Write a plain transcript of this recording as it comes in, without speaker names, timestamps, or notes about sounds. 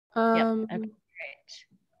Yep. Okay, great.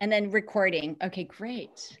 And then recording. Okay,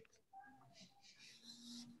 great.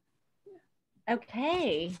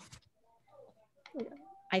 Okay.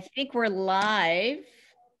 I think we're live.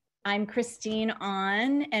 I'm Christine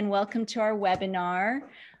On, and welcome to our webinar.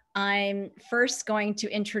 I'm first going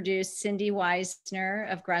to introduce Cindy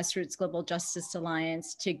Wiesner of Grassroots Global Justice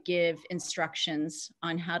Alliance to give instructions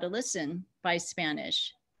on how to listen by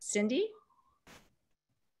Spanish. Cindy?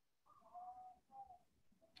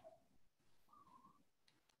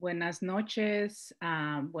 Buenas noches,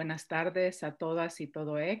 buenas tardes a todas y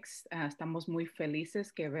todoex. Estamos muy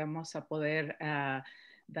felices que vamos a poder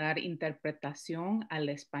dar interpretación al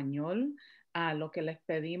español. Lo que les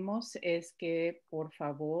pedimos es que por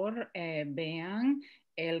favor vean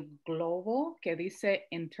el globo que dice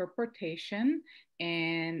interpretation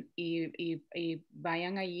y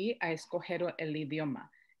vayan allí a escoger el idioma.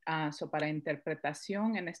 Para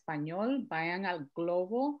interpretación en español, vayan al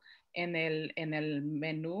globo en el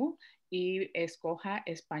menú y escoja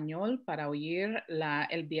español para oír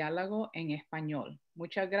el diálogo en español.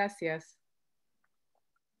 Muchas gracias.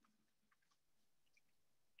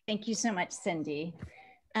 Thank you so much, Cindy.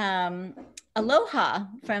 Aloha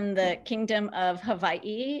from the Kingdom of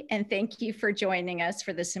Hawaii, and thank you for joining us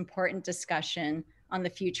for this important discussion on the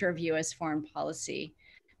future of U.S. foreign policy.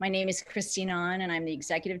 My name is Christine On, and I'm the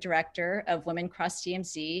Executive Director of Women Cross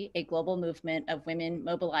DMZ, a global movement of women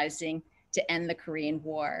mobilizing to end the Korean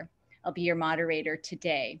War. I'll be your moderator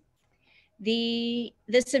today.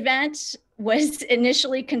 This event was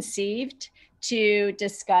initially conceived to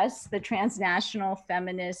discuss the transnational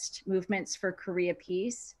feminist movements for Korea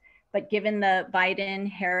peace, but given the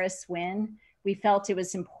Biden-Harris win, we felt it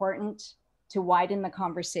was important to widen the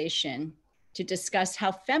conversation to discuss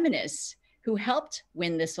how feminists who helped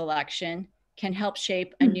win this election can help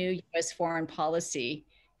shape a new U.S. foreign policy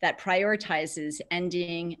that prioritizes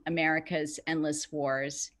ending America's endless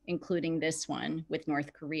wars, including this one with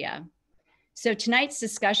North Korea. So tonight's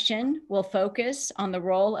discussion will focus on the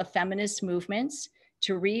role of feminist movements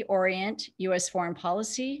to reorient U.S. foreign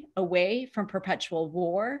policy away from perpetual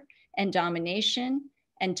war and domination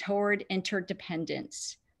and toward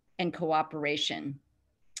interdependence and cooperation.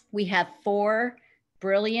 We have four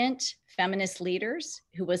brilliant feminist leaders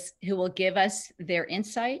who will give us their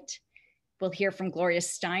insight. We'll hear from Gloria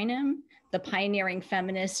Steinem, the pioneering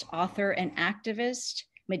feminist author and activist,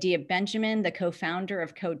 Medea Benjamin, the co-founder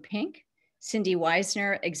of CODEPINK, Cindy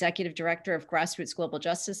Wiesner, Executive Director of Grassroots Global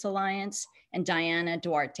Justice Alliance, and Diana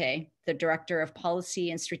Duarte, the Director of Policy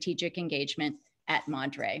and Strategic Engagement at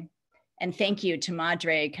Madre. And thank you to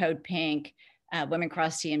Madre, CODEPINK, Women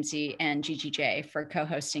Cross DMZ, and GGJ for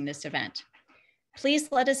co-hosting this event.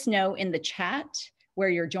 Please let us know in the chat where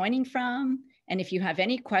you're joining from. And if you have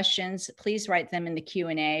any questions, please write them in the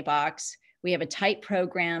Q&A box. We have a tight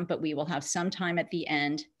program, but we will have some time at the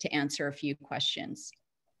end to answer a few questions.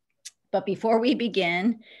 But before we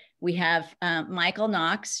begin, we have Michael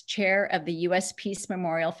Knox, chair of the U.S. Peace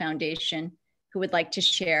Memorial Foundation, who would like to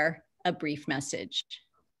share a brief message.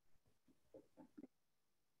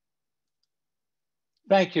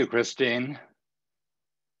 Thank you, Christine.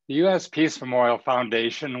 The U.S. Peace Memorial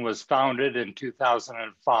Foundation was founded in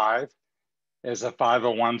 2005 as a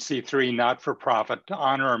 501c3 not-for-profit to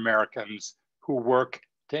honor Americans who work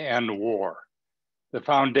to end war. The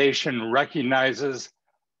foundation recognizes,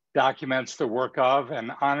 documents the work of,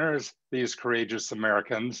 and honors these courageous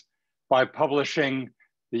Americans by publishing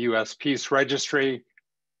the U.S. Peace Registry,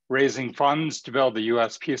 raising funds to build the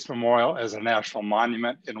U.S. Peace Memorial as a national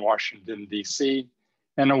monument in Washington, D.C.,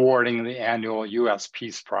 and awarding the annual U.S.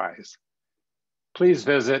 Peace Prize. Please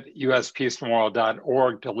visit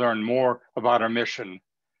uspeacememorial.org to learn more about our mission.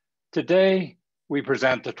 Today, we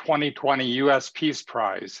present the 2020 U.S. Peace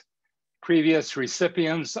Prize. Previous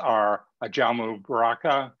recipients are Ajamu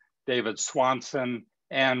Baraka, David Swanson,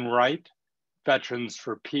 Ann Wright, Veterans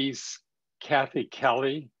for Peace, Kathy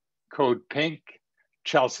Kelly, CODEPINK,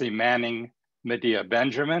 Chelsea Manning, Medea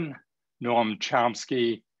Benjamin, Noam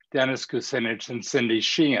Chomsky, Dennis Kucinich, and Cindy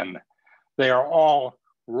Sheehan. They are all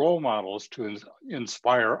role models to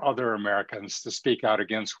inspire other Americans to speak out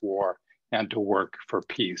against war and to work for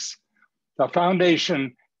peace. The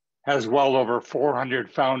foundation has well over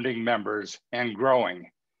 400 founding members and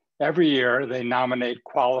growing. Every year, they nominate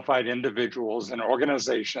qualified individuals and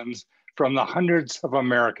organizations from the hundreds of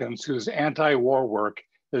Americans whose anti-war work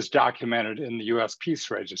is documented in the U.S.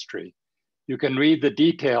 Peace Registry. You can read the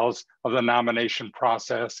details of the nomination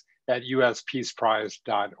process at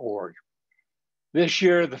uspeaceprize.org. This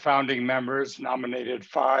year, the founding members nominated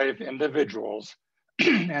 5 individuals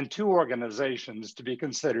and 2 organizations to be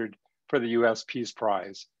considered for the U.S. Peace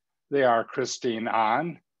Prize. They are Christine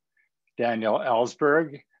On, Daniel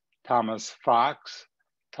Ellsberg, Thomas Fox,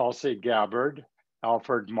 Tulsi Gabbard,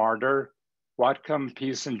 Alfred Marder, Whatcom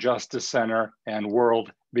Peace and Justice Center, and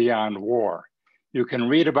World Beyond War. You can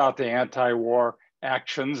read about the anti-war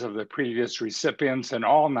actions of the previous recipients and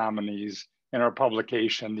all nominees in our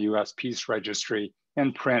publication, the U.S. Peace Registry,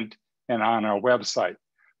 in print and on our website.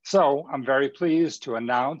 So I'm very pleased to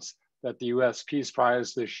announce that the U.S. Peace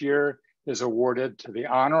Prize this year is awarded to the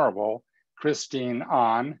Honorable Christine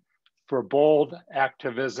Ahn for bold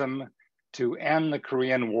activism to end the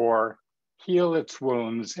Korean War, heal its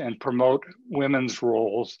wounds, and promote women's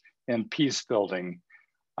roles in peace building.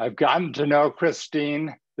 I've gotten to know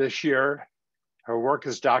Christine this year. Her work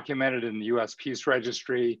is documented in the U.S. Peace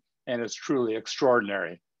Registry and is truly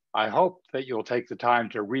extraordinary. I hope that you'll take the time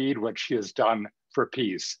to read what she has done for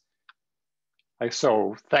peace.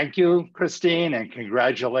 So thank you, Christine, and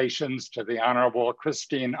congratulations to the Honorable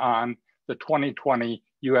Christine Ahn, the 2020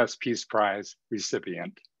 U.S. Peace Prize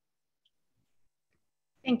recipient.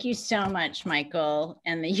 Thank you so much, Michael,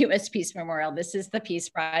 and the U.S. Peace Memorial. This is the Peace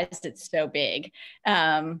Prize. It's so big.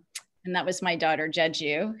 And that was my daughter,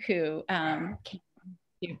 Jeju, who came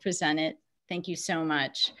to present it. Thank you so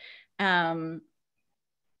much.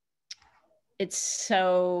 It's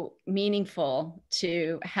so meaningful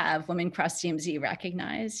to have Women Cross DMZ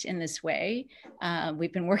recognized in this way.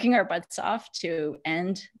 We've been working our butts off to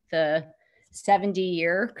end the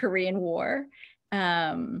 70-year Korean War.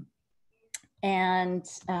 And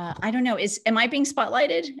I don't know, am I being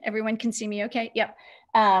spotlighted? Everyone can see me okay? Yep.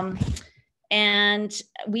 And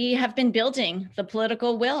we have been building the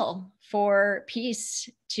political will for peace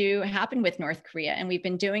to happen with North Korea. And we've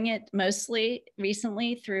been doing it mostly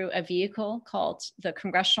recently through a vehicle called the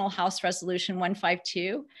Congressional House Resolution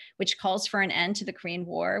 152, which calls for an end to the Korean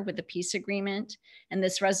War with a peace agreement. And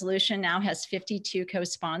this resolution now has 52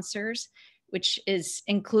 co-sponsors, which is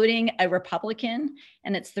including a Republican,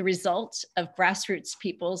 and it's the result of grassroots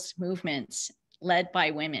people's movements led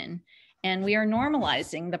by women. And we are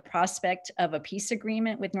normalizing the prospect of a peace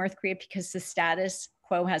agreement with North Korea because the status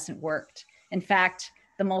quo hasn't worked. In fact,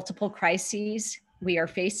 the multiple crises we are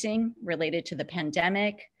facing related to the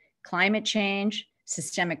pandemic, climate change,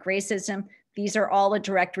 systemic racism, these are all a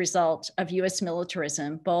direct result of US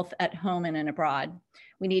militarism, both at home and abroad.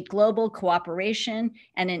 We need global cooperation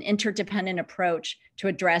and an interdependent approach to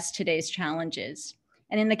address today's challenges.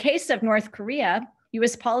 And in the case of North Korea,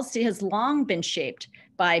 US policy has long been shaped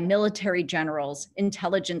by military generals,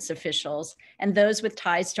 intelligence officials, and those with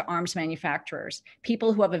ties to arms manufacturers,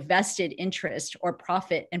 people who have a vested interest or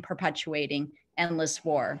profit in perpetuating endless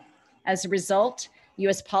war. As a result,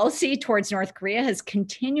 US policy towards North Korea has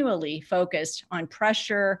continually focused on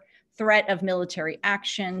pressure, threat of military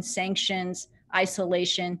action, sanctions,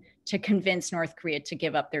 isolation to convince North Korea to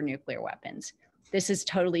give up their nuclear weapons. This has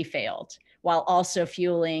totally failed, while also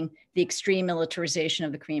fueling the extreme militarization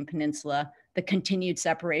of the Korean Peninsula, the continued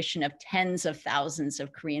separation of tens of thousands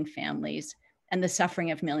of Korean families, and the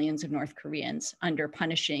suffering of millions of North Koreans under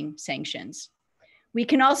punishing sanctions. We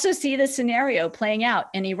can also see this scenario playing out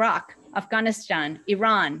in Iraq, Afghanistan,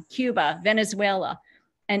 Iran, Cuba, Venezuela,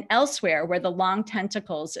 and elsewhere where the long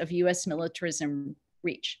tentacles of US militarism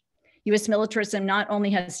reach. US militarism not only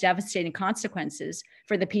has devastating consequences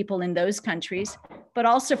for the people in those countries, but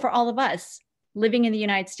also for all of us living in the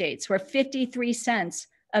United States, where 53 cents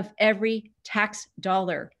of every tax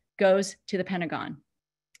dollar goes to the Pentagon.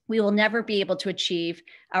 We will never be able to achieve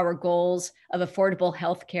our goals of affordable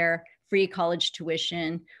healthcare, free college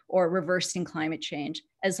tuition, or reversing climate change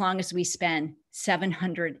as long as we spend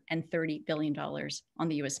 $730 billion on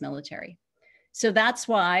the US military. So that's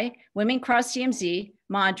why Women Cross DMZ,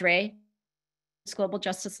 Madre, Global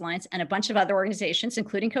Justice Alliance, and a bunch of other organizations,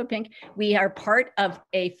 including CODEPINK, we are part of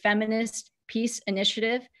a feminist peace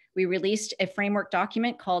initiative. We released a framework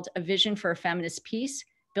document called A Vision for a Feminist Peace,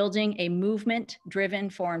 building a movement-driven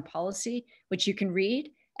foreign policy, which you can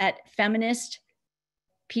read at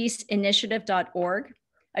feministpeaceinitiative.org.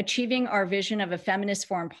 Achieving our vision of a feminist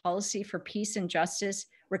foreign policy for peace and justice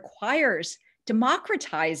requires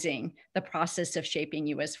democratizing the process of shaping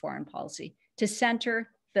US foreign policy to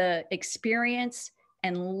center the experience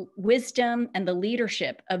and wisdom and the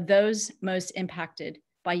leadership of those most impacted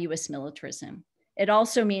by US militarism. It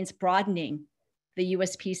also means broadening the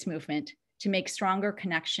US peace movement to make stronger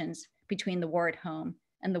connections between the war at home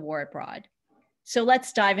and the war abroad. So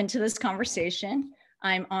let's dive into this conversation.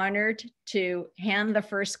 I'm honored to hand the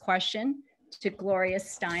first question to Gloria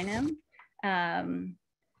Steinem,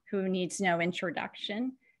 who needs no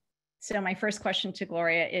introduction. So my first question to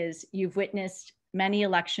Gloria is, you've witnessed many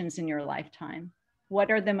elections in your lifetime.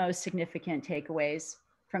 What are the most significant takeaways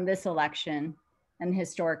from this election and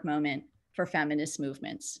historic moment for feminist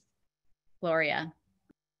movements. Gloria.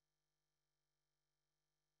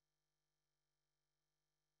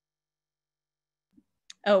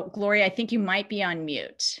 Oh, Gloria, I think you might be on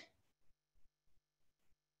mute.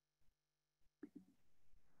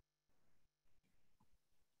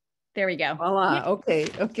 There we go. Voila.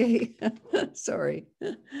 Okay. Sorry.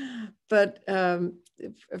 But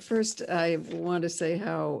first, I want to say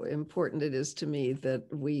how important it is to me that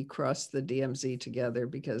we crossed the DMZ together,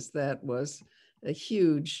 because that was a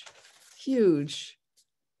huge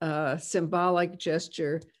symbolic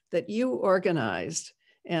gesture that you organized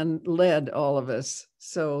and led all of us.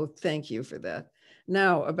 So thank you for that.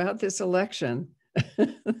 Now, about this election,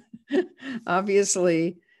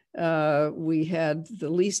 obviously, we had the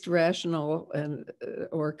least rational and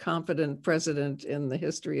or competent president in the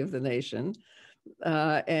history of the nation,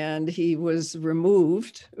 and he was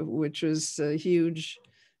removed, which was a huge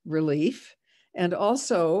relief. And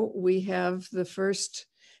also, we have the first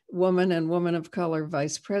woman and woman of color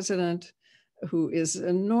vice president, who is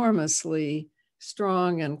enormously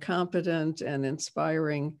strong and competent and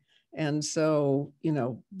inspiring. And so, you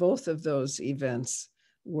know, both of those events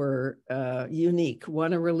were unique,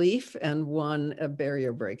 one a relief and one a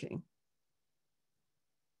barrier breaking.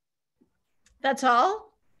 That's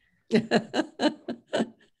all?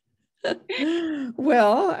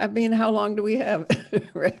 Well, I mean, how long do we have?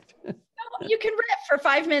 Right. You can rip for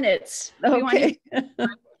 5 minutes. Okay.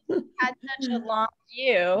 Had such a long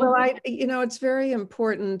view. Well, you know, it's very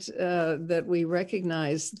important that we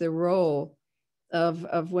recognize the role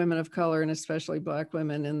of women of color, and especially Black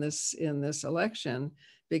women in this election,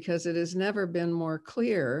 because it has never been more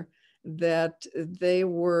clear that they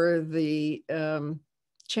were the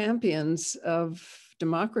champions of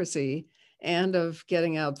democracy and of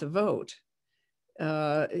getting out the vote.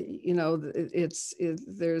 You know,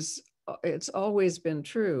 it's always been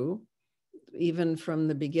true, even from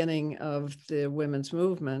the beginning of the women's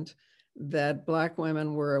movement, that Black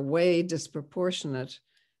women were a way disproportionate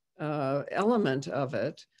element of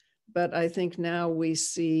it. But I think now we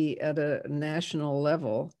see at a national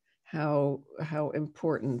level how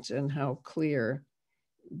important and how clear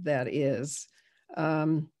that is.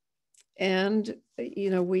 And, you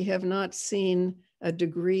know, we have not seen a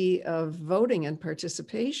degree of voting and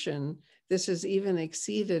participation. This has even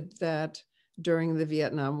exceeded that during the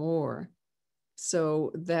Vietnam War.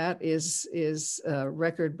 So that is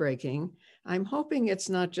record breaking. I'm hoping it's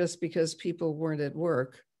not just because people weren't at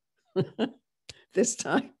work this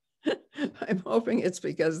time. I'm hoping it's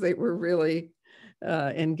because they were really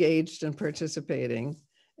engaged and participating,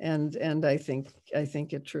 and I think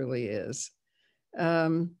it truly is.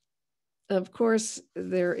 Of course,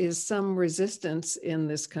 there is some resistance in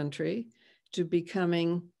this country to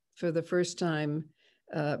becoming, for the first time,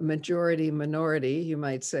 majority minority, you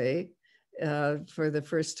might say. For the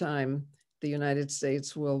first time, the United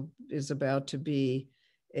States is about to be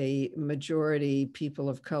a majority people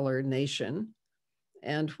of color nation.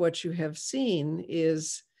 And what you have seen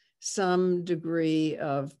is some degree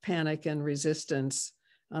of panic and resistance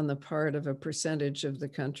on the part of a percentage of the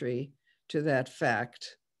country to that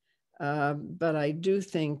fact. But I do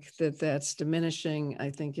think that that's diminishing. I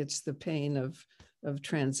think it's the pain of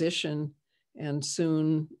transition, and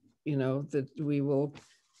soon, you know, that we will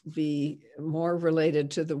be more related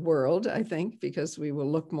to the world, I think, because we will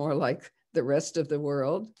look more like the rest of the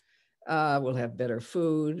world. We'll have better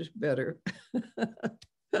food, better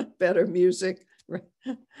music.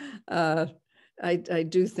 I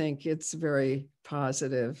do think it's very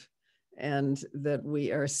positive, and that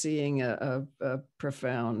we are seeing a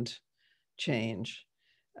profound change.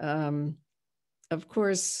 Of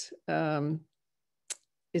course,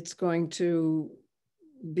 it's going to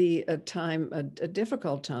be a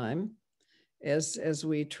difficult time as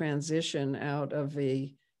we transition out of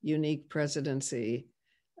a unique presidency,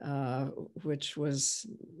 which was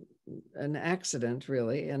an accident,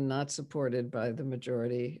 really, and not supported by the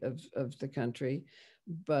majority of the country,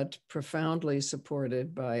 but profoundly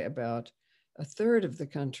supported by about a third of the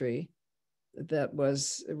country that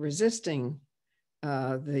was resisting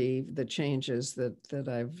the changes that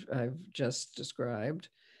I've just described.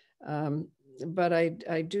 But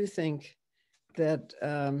I do think that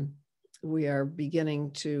we are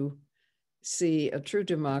beginning to see a true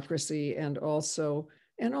democracy, and also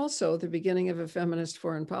the beginning of a feminist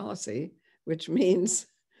foreign policy, which means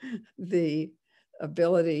the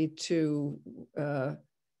ability to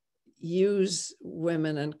use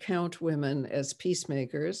women and count women as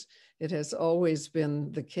peacemakers. It has always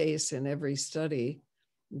been the case in every study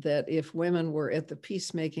that if women were at the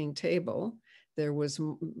peacemaking table, it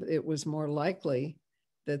was more likely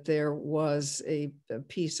that there was a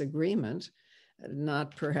peace agreement,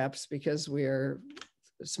 not perhaps because we are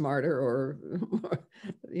smarter or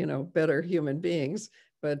better human beings,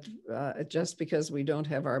 but just because we don't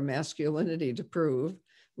have our masculinity to prove,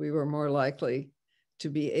 we were more likely to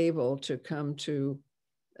be able to come to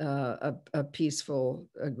a peaceful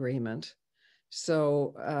agreement.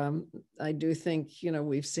 So I do think,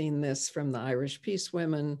 we've seen this from the Irish Peace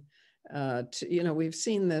Women. We've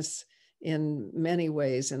seen this in many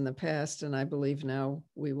ways in the past, and I believe now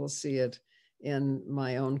we will see it in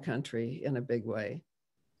my own country in a big way.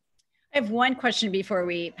 I have one question before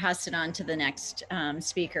we pass it on to the next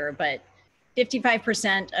speaker, but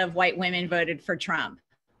 55% of white women voted for Trump.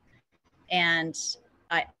 And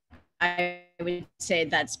I would say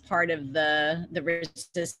that's part of the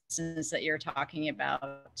resistance that you're talking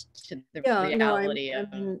about to the reality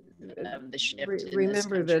of the shift in this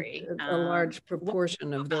country. Remember that a large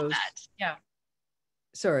proportion of those. Yeah.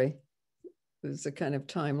 Sorry, there's a kind of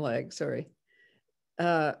time lag. Sorry.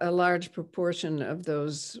 A large proportion of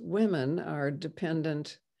those women are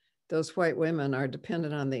dependent. Those white women are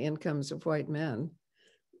dependent on the incomes of white men.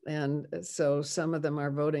 And so some of them are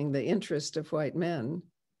voting the interest of white men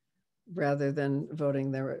rather than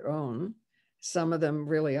voting their own. Some of them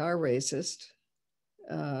really are racist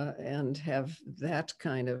and have that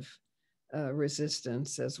kind of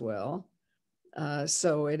resistance as well.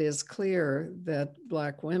 So it is clear that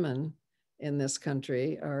Black women in this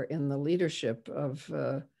country are in the leadership of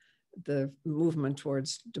the movement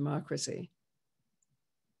towards democracy.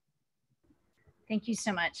 Thank you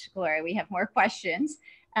so much, Gloria. We have more questions.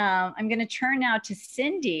 I'm going to turn now to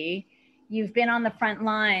Cindy. You've been on the front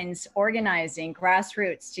lines organizing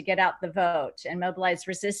grassroots to get out the vote and mobilize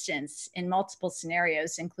resistance in multiple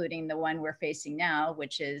scenarios, including the one we're facing now,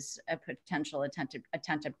 which is a potential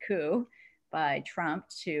attempted coup by Trump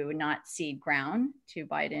to not cede ground to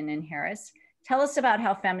Biden and Harris. Tell us about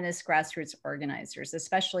how feminist grassroots organizers,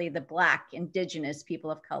 especially the Black, Indigenous, people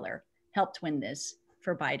of color, helped win this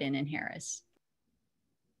for Biden and Harris.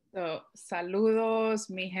 So, saludos,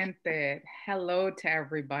 mi gente. Hello to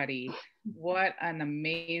everybody. What an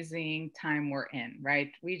amazing time we're in,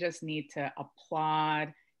 right? We just need to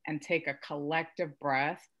applaud and take a collective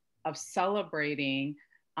breath of celebrating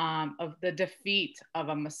of the defeat of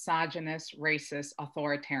a misogynist, racist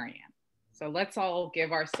authoritarian. So let's all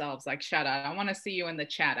give ourselves like shout out. I want to see you in the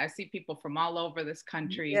chat. I see people from all over this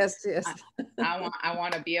country. Yes. I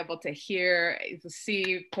want to be able to hear,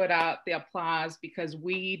 see, put out the applause because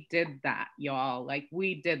we did that, y'all. Like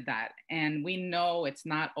we did that, and we know it's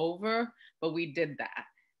not over, but we did that.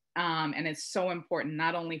 And it's so important,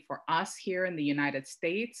 not only for us here in the United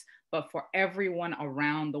States, but for everyone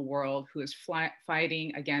around the world who is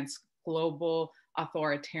fighting against global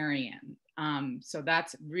authoritarian. So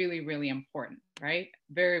that's really, really important, right?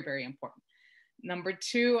 Very, very important. Number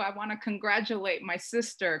two, I want to congratulate my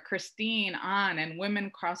sister, Christine, An, and Women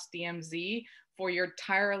Across DMZ for your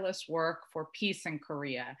tireless work for peace in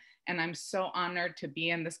Korea. And I'm so honored to be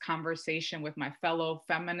in this conversation with my fellow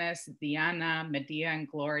feminists, Diana, Medea, and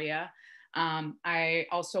Gloria. I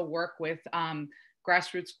also work with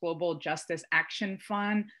Grassroots Global Justice Action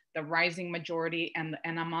Fund, the Rising Majority, and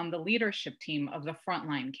I'm on the leadership team of the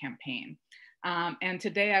Frontline campaign. And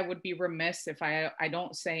today I would be remiss if I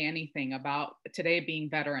don't say anything about today being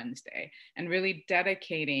Veterans Day and really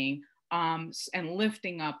dedicating and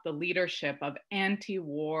lifting up the leadership of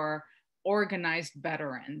anti-war organized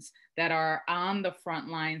veterans that are on the front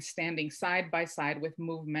lines, standing side by side with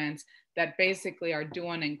movements that basically are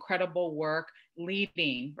doing incredible work,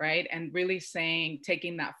 leading, right? And really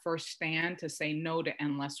taking that first stand to say no to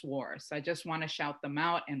endless war. So I just want to shout them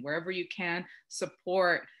out, and wherever you can,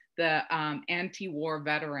 support the anti-war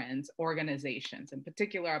veterans organizations, in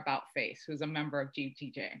particular About Face, who's a member of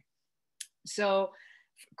GTJ. So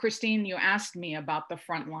Christine, you asked me about the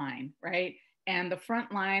front line, right? And the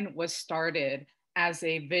front line was started as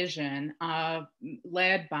a vision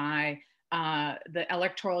led by the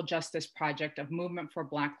Electoral Justice Project of Movement for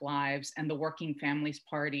Black Lives and the Working Families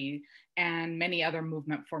Party and many other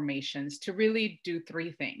movement formations to really do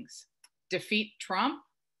three things: defeat Trump,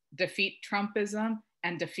 defeat Trumpism,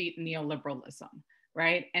 and defeat neoliberalism,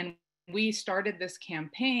 right? And we started this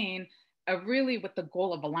campaign really with the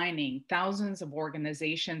goal of aligning thousands of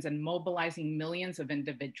organizations and mobilizing millions of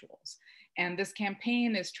individuals. And this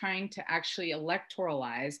campaign is trying to actually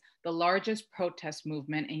electoralize the largest protest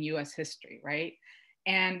movement in US history, right?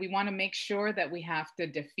 And we want to make sure that we have to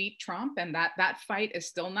defeat Trump, and that fight is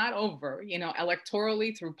still not over. You know,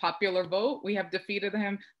 electorally, through popular vote, we have defeated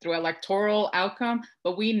him through electoral outcome,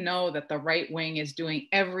 but we know that the right wing is doing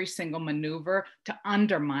every single maneuver to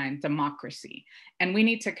undermine democracy. And we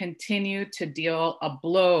need to continue to deal a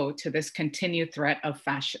blow to this continued threat of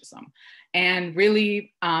fascism, and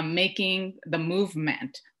really making the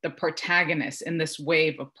movement the protagonist in this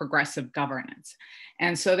wave of progressive governance.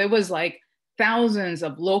 And so there was like thousands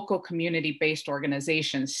of local community-based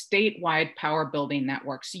organizations, statewide power building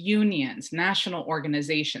networks, unions, national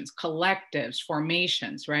organizations, collectives,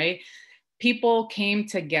 formations, right? People came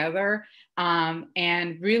together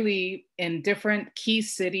and really in different key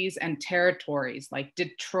cities and territories like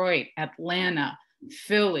Detroit, Atlanta,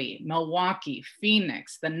 Philly, Milwaukee,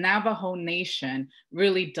 Phoenix, the Navajo Nation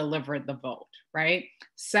really delivered the vote, right?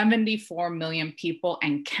 74 million people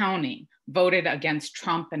and counting voted against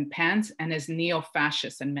Trump and Pence and his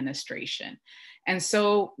neo-fascist administration. And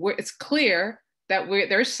so it's clear that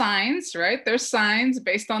there's signs, right? There's signs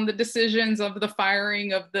based on the decisions of the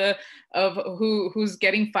firing of who's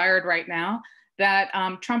getting fired right now, that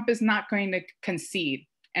Trump is not going to concede.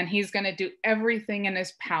 And he's going to do everything in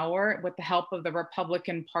his power with the help of the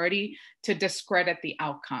Republican Party to discredit the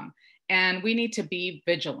outcome. And we need to be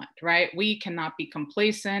vigilant, right? We cannot be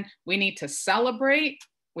complacent. We need to celebrate.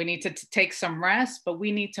 We need to take some rest, but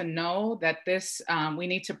we need to know that we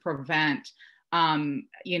need to prevent,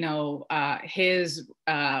 his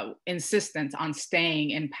insistence on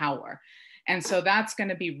staying in power. And so that's going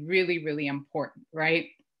to be really, really important, right?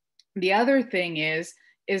 The other thing is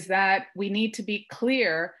that we need to be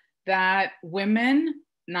clear that women,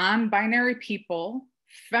 non-binary people,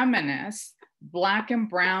 feminists, Black and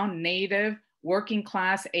brown, Native, working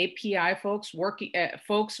class, API folks were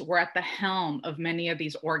at the helm of many of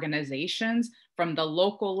these organizations, from the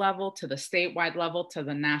local level to the statewide level to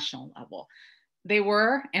the national level. They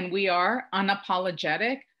were, and we are,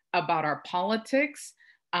 unapologetic about our politics.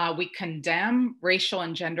 We condemn racial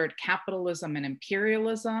and gendered capitalism and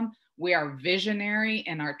imperialism. We are visionary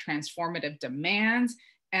in our transformative demands,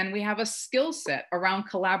 and we have a skill set around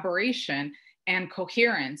collaboration and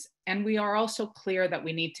coherence. And we are also clear that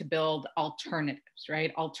we need to build alternatives,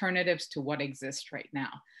 right? Alternatives to what exists right now.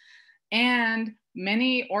 And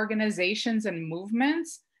many organizations and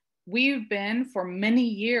movements, we've been for many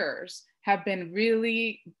years, have been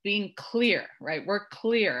really being clear, right? We're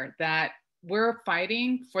clear that we're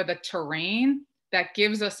fighting for the terrain that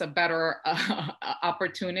gives us a better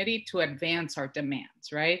opportunity to advance our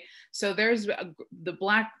demands, right? So there's the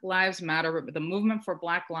Black Lives Matter, the movement for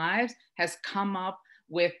Black Lives has come up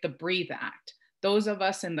with the Breathe Act. Those of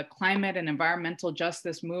us in the climate and environmental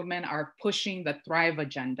justice movement are pushing the Thrive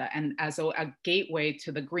agenda and as a gateway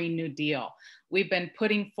to the Green New Deal. We've been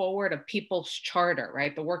putting forward a People's Charter,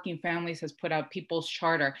 right? The Working Families has put out People's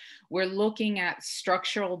Charter. We're looking at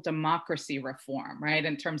structural democracy reform, right?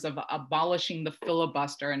 In terms of abolishing the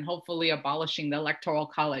filibuster and hopefully abolishing the Electoral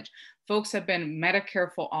College. Folks have been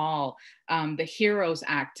Medicare for All, the HEROES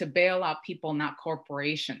Act to bail out people, not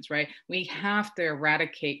corporations, right? We have to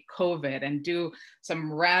eradicate COVID and do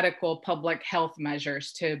some radical public health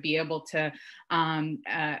measures to be able to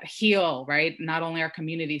heal, right? Not only our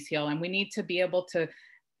communities heal, and we need to be able to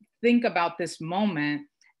think about this moment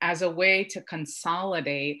as a way to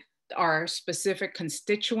consolidate our specific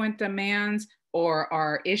constituent demands or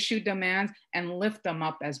our issue demands and lift them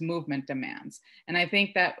up as movement demands. And I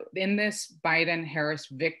think that in this Biden-Harris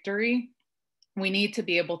victory, we need to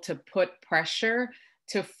be able to put pressure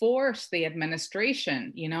to force the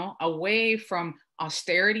administration, away from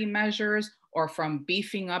austerity measures or from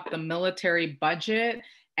beefing up the military budget,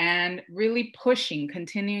 and really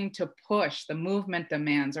continuing to push the movement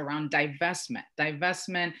demands around divestment,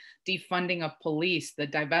 defunding of police, the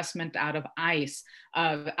divestment out of ICE,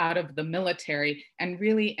 out of the military, and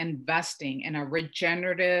really investing in a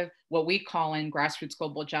regenerative, what we call in grassroots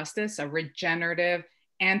global justice, a regenerative,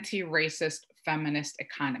 anti-racist feminist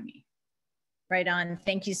economy. Right on.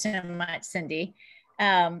 Thank you so much, Cindy.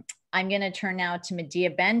 I'm going to turn now to Medea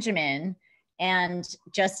Benjamin. And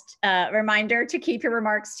just a reminder to keep your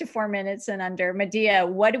remarks to 4 minutes and under. Medea,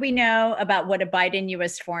 what do we know about what a Biden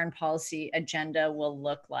U.S. foreign policy agenda will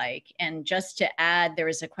look like? And just to add, there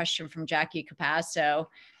was a question from Jackie Capasso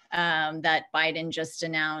that Biden just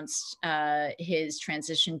announced his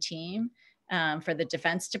transition team for the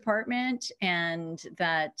Defense Department, and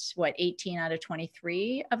that 18 out of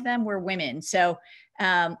 23 of them were women. So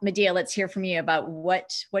Medea, let's hear from you about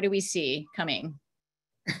what do we see coming?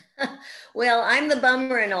 Well, I'm the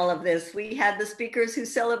bummer in all of this. We had the speakers who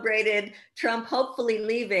celebrated Trump hopefully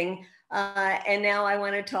leaving And now I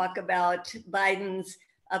want to talk about Biden's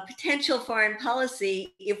potential foreign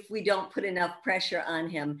policy if we don't put enough pressure on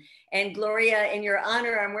him. And Gloria, in your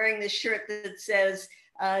honor, I'm wearing this shirt that says,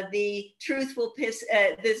 the truth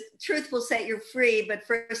will set you free, but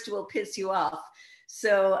first it will piss you off.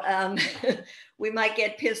 So we might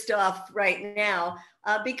get pissed off right now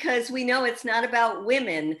because we know it's not about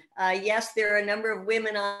women. Yes, there are a number of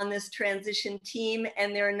women on this transition team,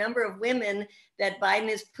 and there are a number of women that Biden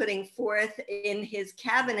is putting forth in his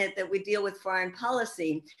cabinet that would deal with foreign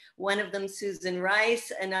policy. One of them, Susan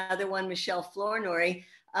Rice, another one, Michelle Flournoy.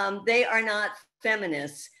 They are not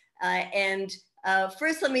feminists.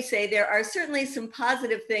 First, let me say there are certainly some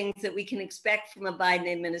positive things that we can expect from a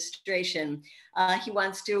Biden administration. He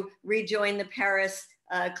wants to rejoin the Paris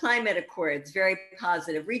climate accords, very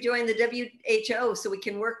positive. Rejoin the WHO so we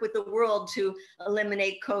can work with the world to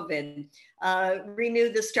eliminate COVID.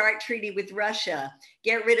 Renew the START treaty with Russia.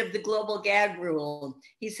 Get rid of the global gag rule.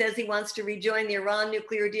 He says he wants to rejoin the Iran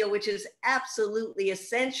nuclear deal, which is absolutely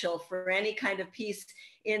essential for any kind of peace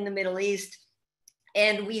in the Middle East.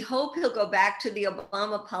 And we hope he'll go back to the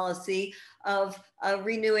Obama policy of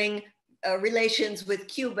renewing relations with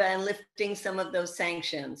Cuba and lifting some of those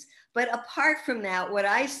sanctions. But apart from that, what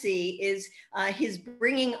I see is his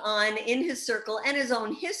bringing on in his circle and his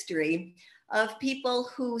own history of people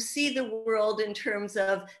who see the world in terms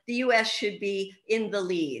of the US should be in the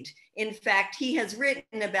lead. In fact, he has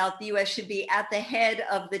written about the US should be at the head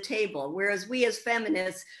of the table, whereas we as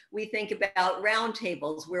feminists, we think about round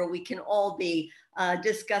tables where we can all be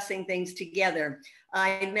discussing things together.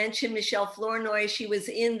 I mentioned Michelle Flournoy. She was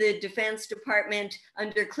in the Defense Department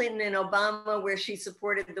under Clinton and Obama, where she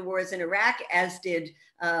supported the wars in Iraq, as did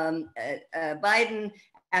Biden.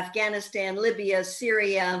 Afghanistan, Libya,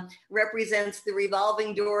 Syria, represents the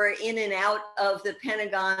revolving door in and out of the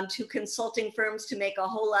Pentagon to consulting firms to make a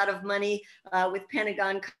whole lot of money with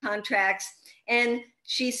Pentagon contracts. And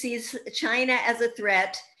she sees China as a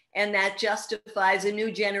threat, and that justifies a new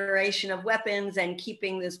generation of weapons and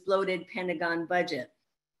keeping this bloated Pentagon budget.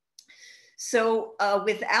 So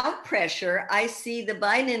without pressure, I see the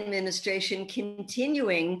Biden administration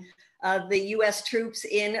continuing the US troops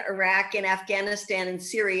in Iraq and Afghanistan and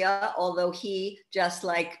Syria, although he, just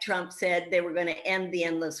like Trump, said they were going to end the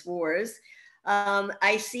endless wars.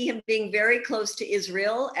 I see him being very close to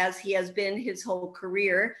Israel, as he has been his whole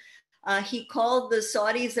career. He called the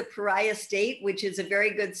Saudis a pariah state, which is a very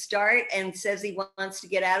good start, and says he wants to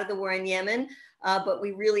get out of the war in Yemen. But we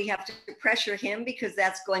really have to pressure him because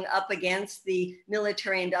that's going up against the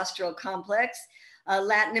military-industrial complex.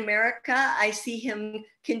 Latin America, I see him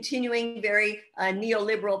continuing very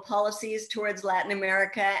neoliberal policies towards Latin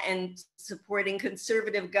America and supporting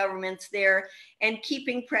conservative governments there and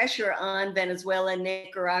keeping pressure on Venezuela,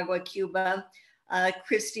 Nicaragua, Cuba.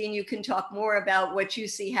 Christine, you can talk more about what you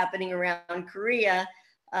see happening around Korea.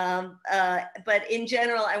 But in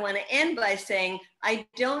general, I want to end by saying I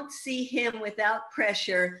don't see him without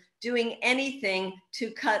pressure doing anything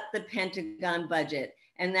to cut the Pentagon budget.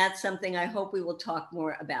 And that's something I hope we will talk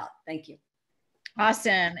more about. Thank you.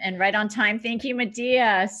 Awesome. And right on time. Thank you,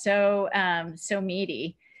 Medea. So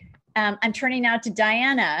meaty. I'm turning now to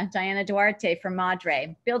Diana Duarte from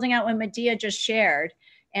Madre. Building out what Medea just shared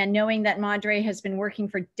and knowing that Madre has been working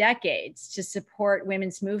for decades to support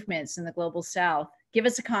women's movements in the global South, give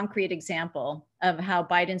us a concrete example of how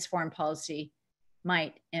Biden's foreign policy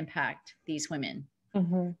might impact these women.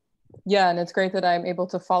 Mm-hmm. Yeah, and it's great that I'm able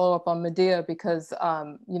to follow up on Medea because,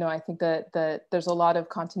 I think that there's a lot of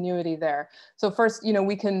continuity there. So first,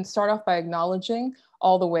 we can start off by acknowledging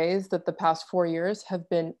all the ways that the past 4 years have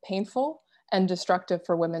been painful and destructive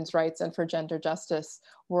for women's rights and for gender justice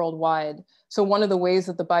worldwide. So one of the ways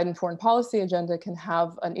that the Biden foreign policy agenda can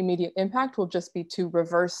have an immediate impact will just be to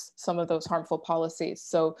reverse some of those harmful policies.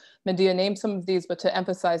 So Medea named some of these, but to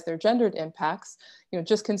emphasize their gendered impacts,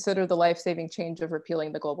 just consider the life-saving change of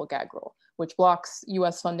repealing the global gag rule, which blocks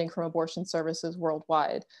US funding from abortion services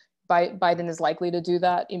worldwide. Biden is likely to do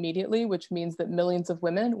that immediately, which means that millions of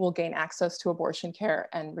women will gain access to abortion care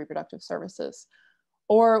and reproductive services.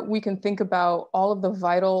 Or we can think about all of the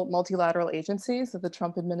vital multilateral agencies that the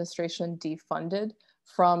Trump administration defunded,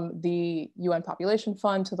 from the UN Population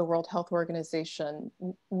Fund to the World Health Organization.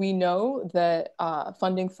 We know that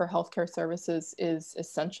funding for healthcare services is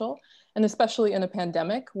essential, and especially in a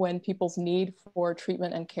pandemic when people's need for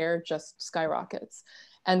treatment and care just skyrockets.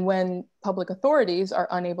 And when public authorities are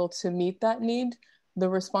unable to meet that need, the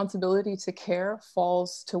responsibility to care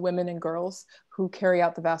falls to women and girls who carry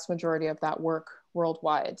out the vast majority of that work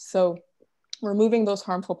worldwide. So removing those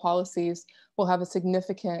harmful policies will have a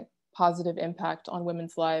significant positive impact on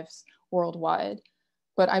women's lives worldwide.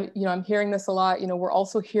 But I'm hearing this a lot. We're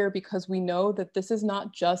also here because we know that this is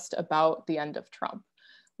not just about the end of Trump.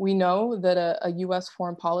 We know that a U.S.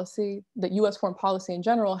 foreign policy in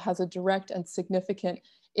general has a direct and significant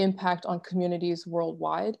impact on communities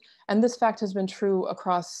worldwide. And this fact has been true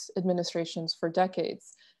across administrations for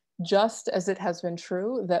decades, just as it has been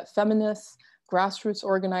true that feminists, grassroots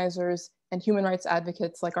organizers, and human rights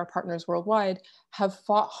advocates like our partners worldwide have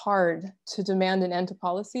fought hard to demand an end to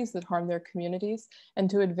policies that harm their communities and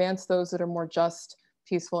to advance those that are more just,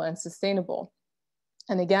 peaceful, and sustainable.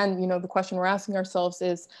 And again, the question we're asking ourselves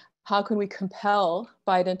is, how can we compel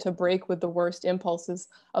Biden to break with the worst impulses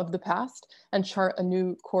of the past and chart a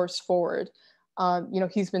new course forward?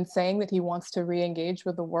 He's been saying that he wants to re-engage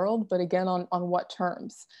with the world, but again, on what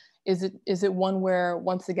terms? Is it one where,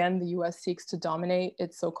 once again, the US seeks to dominate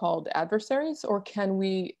its so-called adversaries, or can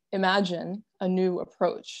we imagine a new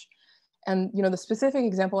approach? And the specific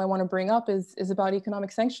example I want to bring up is about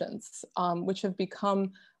economic sanctions, which have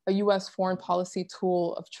become a US foreign policy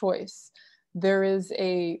tool of choice. There is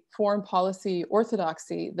a foreign policy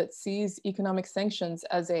orthodoxy that sees economic sanctions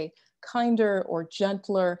as a kinder or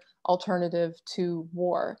gentler alternative to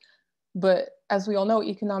war. But as we all know,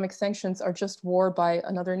 economic sanctions are just war by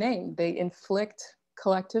another name. They inflict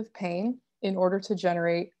collective pain in order to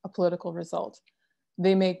generate a political result.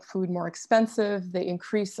 They make food more expensive, they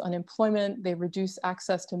increase unemployment, they reduce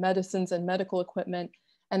access to medicines and medical equipment.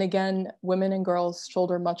 And again, women and girls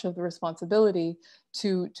shoulder much of the responsibility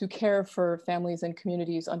to care for families and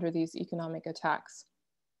communities under these economic attacks.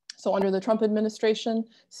 So under the Trump administration,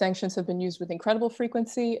 sanctions have been used with incredible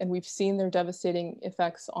frequency, and we've seen their devastating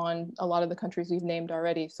effects on a lot of the countries we've named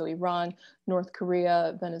already. So Iran, North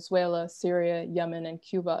Korea, Venezuela, Syria, Yemen, and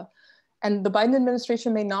Cuba. And the Biden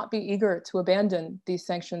administration may not be eager to abandon these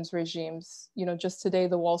sanctions regimes. Just today,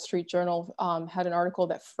 the Wall Street Journal had an article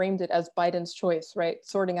that framed it as Biden's choice, right?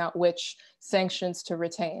 Sorting out which sanctions to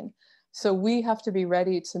retain. So we have to be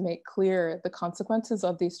ready to make clear the consequences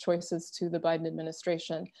of these choices to the Biden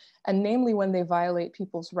administration, and namely when they violate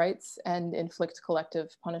people's rights and inflict collective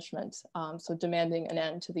punishment. So demanding an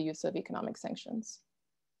end to the use of economic sanctions.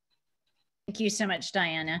 Thank you so much,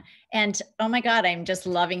 Diana. And oh my God, I'm just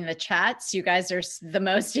loving the chats. You guys are the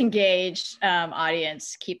most engaged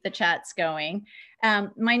audience. Keep the chats going.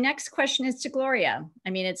 My next question is to Gloria. I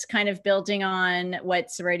mean, it's kind of building on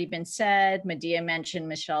what's already been said. Medea mentioned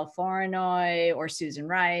Michelle Flournoy or Susan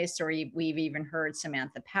Rice, or we've even heard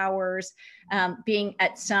Samantha Powers being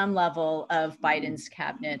at some level of Biden's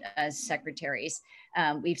cabinet as secretaries.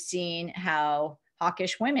 We've seen how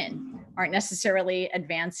hawkish women aren't necessarily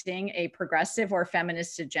advancing a progressive or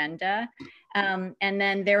feminist agenda. And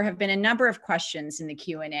then there have been a number of questions in the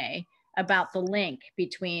Q&A about the link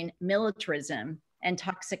between militarism and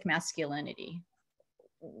toxic masculinity.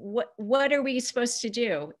 What are we supposed to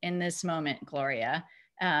do in this moment, Gloria?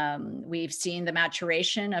 We've seen the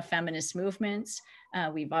maturation of feminist movements.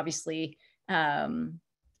 We've obviously,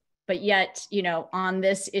 but yet, on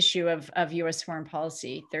this issue of US foreign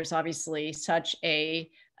policy, there's obviously such a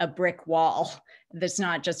brick wall that's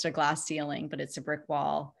not just a glass ceiling, but it's a brick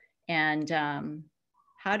wall. And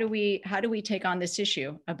how do we take on this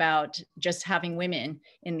issue about just having women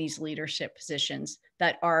in these leadership positions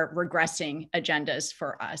that are regressing agendas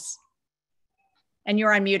for us? And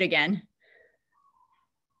you're on mute again.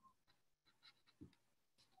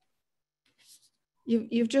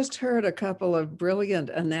 You've just heard a couple of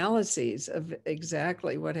brilliant analyses of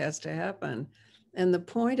exactly what has to happen. And the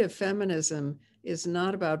point of feminism is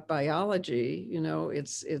not about biology,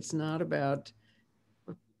 it's not about,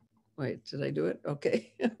 wait, did I do it?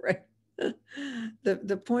 Okay, right.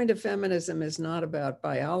 The point of feminism is not about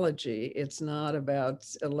biology. It's not about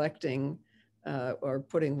electing or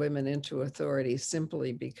putting women into authority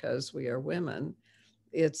simply because we are women.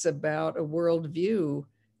 It's about a worldview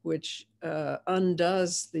which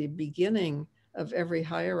undoes the beginning of every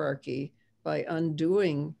hierarchy by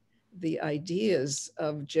undoing the ideas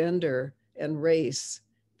of gender and race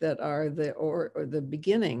that are the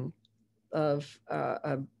beginning of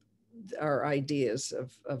our ideas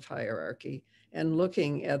of hierarchy, and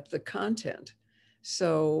looking at the content.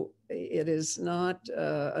 So it is not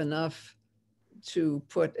enough to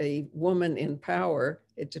put a woman in power.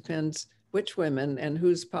 It depends which women and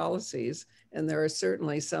whose policies. And there are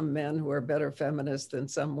certainly some men who are better feminists than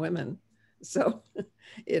some women. So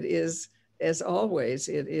it is, as always,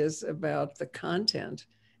 it is about the content.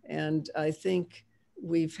 And I think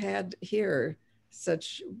we've had here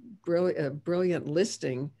such brilliant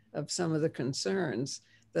listing of some of the concerns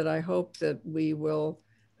that I hope that we will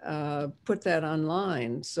put that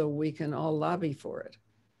online so we can all lobby for it.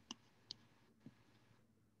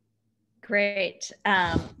 Great.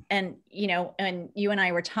 And, you know, and you and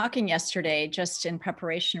I were talking yesterday, just in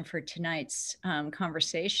preparation for tonight's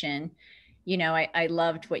conversation, you know, I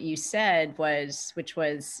loved what you said which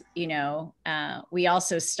was, you know, we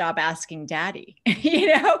also stop asking daddy, you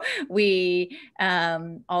know, we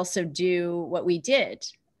also do what we did,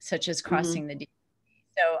 such as crossing the.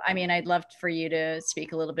 So, I mean, I'd love for you to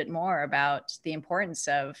speak a little bit more about the importance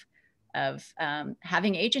of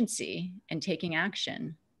having agency and taking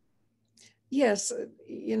action. Yes,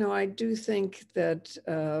 you know, I do think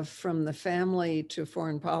that from the family to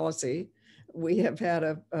foreign policy, we have had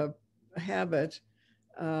a habit,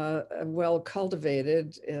 a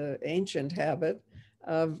well-cultivated, ancient habit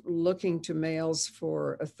of looking to males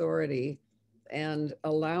for authority and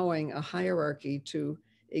allowing a hierarchy to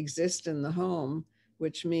exist in the home,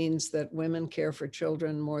 which means that women care for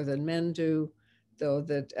children more than men do, though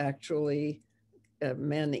that actually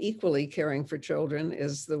men equally caring for children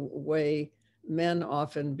is the way men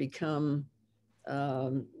often become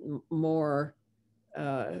more,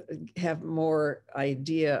 have more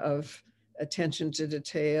idea of attention to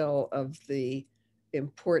detail, of the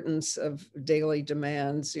importance of daily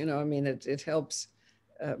demands. You know, I mean, it helps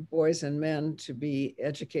boys and men to be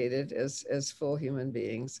educated as full human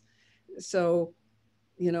beings. So,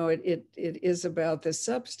 you know, it is about the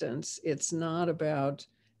substance. It's not about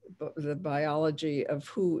the biology of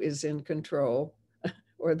who is in control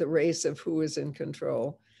or the race of who is in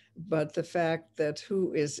control, but the fact that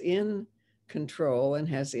who is in control and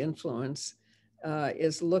has influence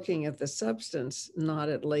is looking at the substance, not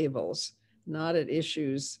at labels, not at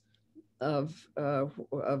issues of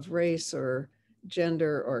race or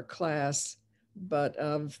gender or class, but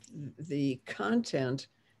of the content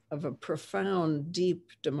of a profound,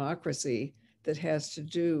 deep democracy that has to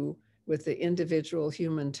do with the individual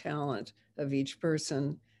human talent of each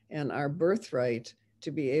person and our birthright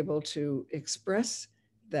to be able to express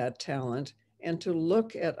that talent and to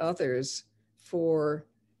look at others for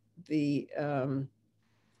the,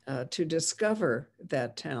 to discover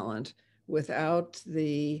that talent without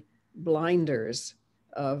the blinders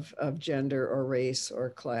of gender or race or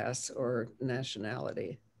class or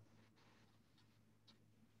nationality.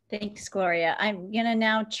 Thanks, Gloria. I'm going to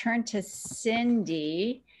now turn to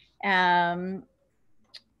Cindy. What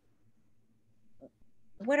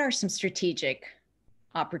are some strategic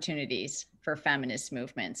opportunities for feminist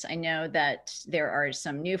movements? I know that there are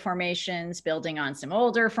some new formations building on some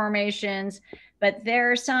older formations, but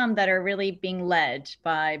there are some that are really being led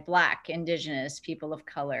by Black, Indigenous, people of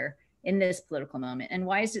color in this political moment. And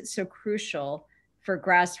why is it so crucial for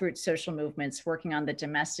grassroots social movements working on the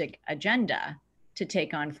domestic agenda to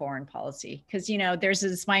take on foreign policy? Because, you know, there's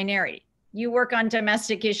this binary. You work on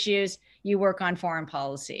domestic issues, you work on foreign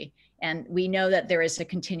policy. And we know that there is a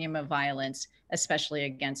continuum of violence, especially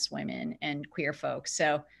against women and queer folks.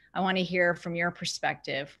 So I want to hear from your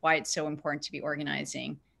perspective why it's so important to be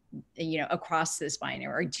organizing, you know, across this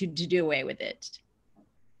binary, or to do away with it.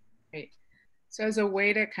 Great. So as a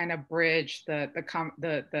way to kind of bridge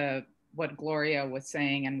the what Gloria was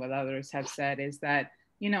saying and what others have said is that,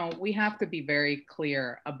 you know, we have to be very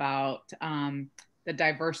clear about the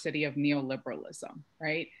diversity of neoliberalism,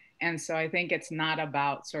 right? And so I think it's not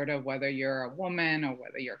about sort of whether you're a woman or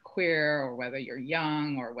whether you're queer or whether you're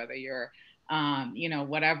young or whether you're, you know,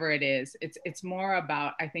 whatever it is. It's more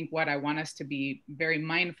about, I think, what I want us to be very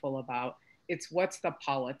mindful about. It's what's the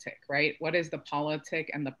politic, right? What is the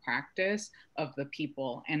politic and the practice of the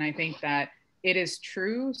people? And I think that it is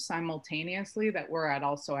true simultaneously that we're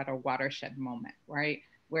also at a watershed moment, right?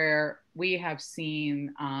 Where we have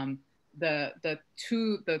seen the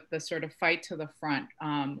sort of fight to the front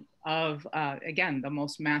of again, the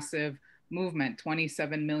most massive movement,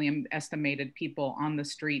 27 million estimated people on the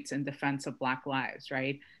streets in defense of Black lives,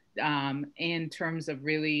 right? In terms of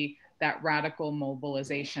really that radical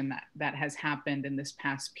mobilization that has happened in this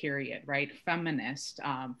past period, right? Feminist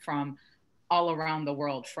from all around the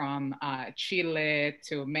world, from Chile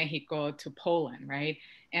to Mexico to Poland, right?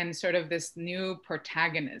 And sort of this new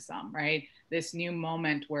protagonism, right? This new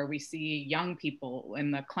moment where we see young people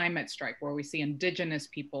in the climate strike, where we see Indigenous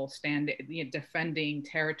people defending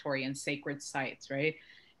territory and sacred sites, right?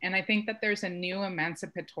 And I think that there's a new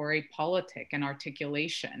emancipatory politic and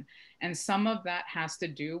articulation. And some of that has to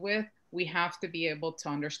do with, we have to be able to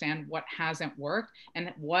understand what hasn't worked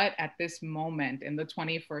and what at this moment in the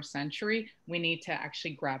 21st century, we need to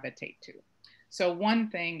actually gravitate to. So one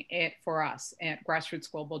thing for us at Grassroots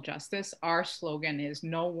Global Justice, our slogan is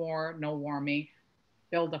no war, no warming,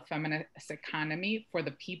 build a feminist economy for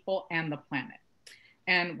the people and the planet.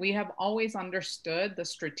 And we have always understood the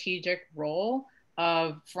strategic role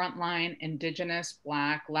of frontline Indigenous,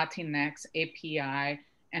 Black, Latinx, API,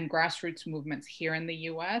 and grassroots movements here in the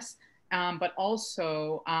US, but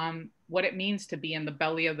also what it means to be in the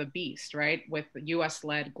belly of the beast, right, with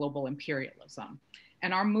US-led global imperialism.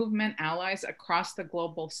 And our movement allies across the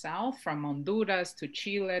global South, from Honduras to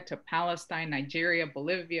Chile to Palestine, Nigeria,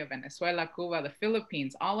 Bolivia, Venezuela, Cuba, the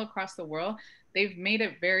Philippines, all across the world, they've made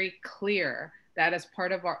it very clear that as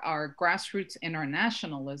part of our grassroots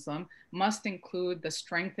internationalism must include the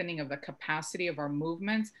strengthening of the capacity of our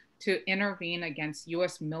movements to intervene against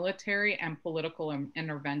US military and political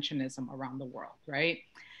interventionism around the world, right?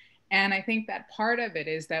 And I think that part of it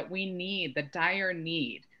is that we need the dire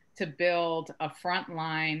need to build a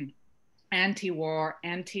frontline anti-war,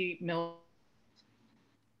 anti-military.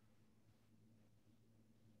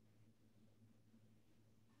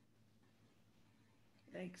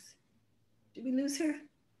 Thanks. Did we lose her?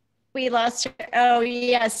 We lost her. Oh,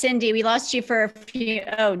 yeah, Cindy, we lost you for a few.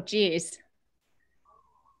 Oh, geez.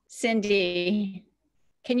 Cindy,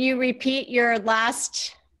 can you repeat your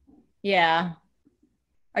last? Yeah.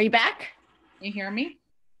 Are you back? You hear me?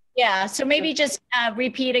 Yeah, so maybe just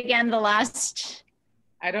repeat again the last.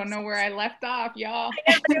 I don't know where I left off, y'all.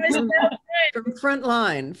 From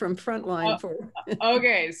frontline.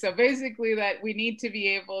 Okay, so basically that we need to be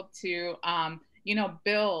able to,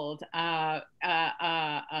 build a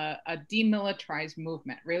demilitarized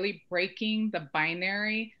movement, really breaking the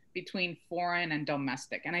binary between foreign and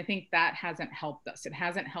domestic. And I think that hasn't helped us. It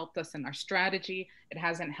hasn't helped us in our strategy. It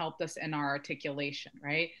hasn't helped us in our articulation,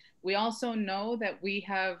 right? We also know that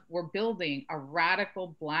we're building a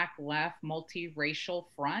radical Black left multiracial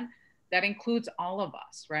front that includes all of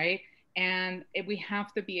us, right? And we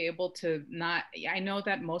have to be able to I know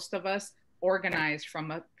that most of us organize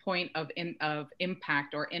from a point of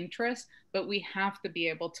impact or interest, but we have to be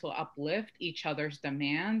able to uplift each other's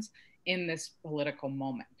demands in this political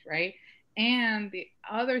moment, right? And the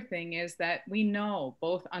other thing is that we know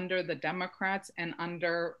both under the Democrats and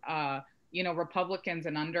under Republicans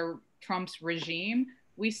and under Trump's regime,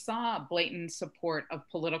 we saw blatant support of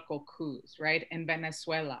political coups, right? In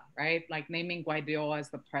Venezuela, right? Like naming Guaido as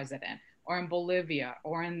the president, or in Bolivia,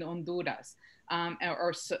 or in Honduras,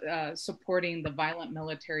 or supporting the violent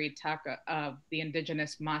military attack of the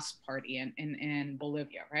indigenous MAS party in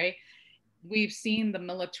Bolivia, right? We've seen the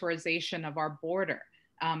militarization of our border,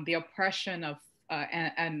 the oppression of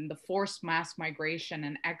and the forced mass migration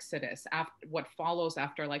and exodus, after what follows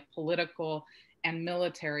after like political and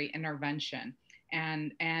military intervention.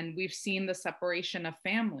 And we've seen the separation of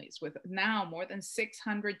families with now more than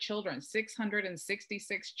 600 children,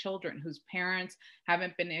 666 children whose parents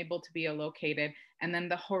haven't been able to be located. And then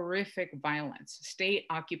the horrific violence, state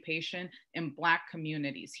occupation in Black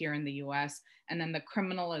communities here in the US, and then the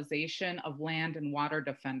criminalization of land and water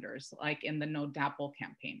defenders, like in the No DAPL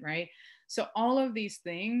campaign, right? So all of these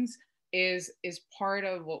things is part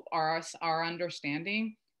of what our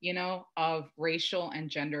understanding, of racial and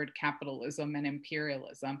gendered capitalism and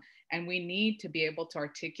imperialism. And we need to be able to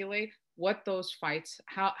articulate what those fights,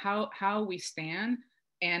 how we stand,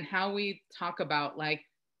 and how we talk about, like,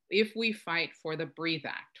 if we fight for the Breathe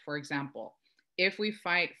Act, for example, if we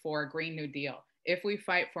fight for a Green New Deal, if we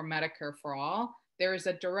fight for Medicare for all, there is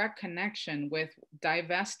a direct connection with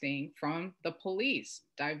divesting from the police,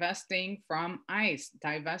 divesting from ICE,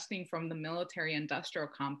 divesting from the military industrial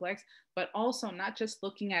complex, but also not just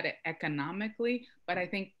looking at it economically, but I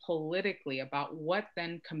think politically about what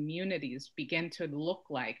then communities begin to look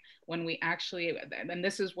like when we actually, and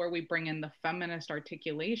this is where we bring in the feminist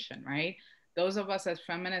articulation, right? Those of us as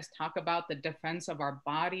feminists talk about the defense of our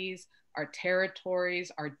bodies, our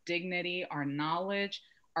territories, our dignity, our knowledge,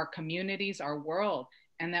 our communities, our world,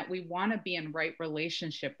 and that we want to be in right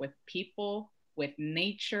relationship with people, with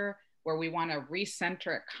nature, where we want to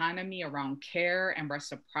recenter economy around care and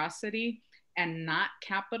reciprocity, and not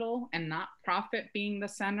capital and not profit being the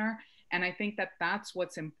center. And I think that that's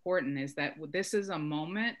what's important, is that this is a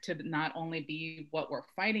moment to not only be what we're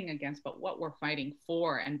fighting against, but what we're fighting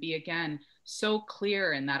for, and be, again, so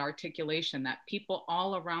clear in that articulation that people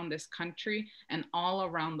all around this country and all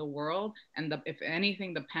around the world, and if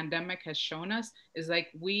anything, the pandemic has shown us, is like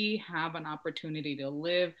we have an opportunity to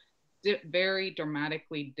live very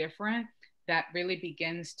dramatically different, that really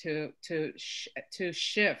begins to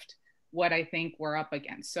shift what I think we're up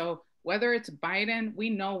against. So whether it's Biden, we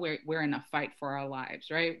know we're in a fight for our lives,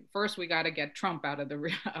 right? First, we got to get Trump out of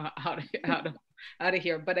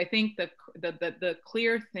here. But I think the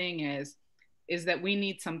clear thing is that we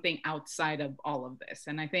need something outside of all of this.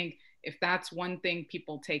 And I think if that's one thing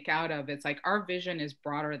people take out of, it's like our vision is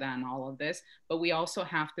broader than all of this, but we also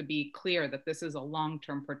have to be clear that this is a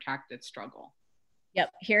long-term protracted struggle.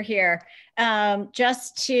 Yep, here, here.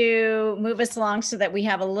 Just to move us along so that we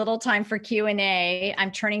have a little time for Q&A,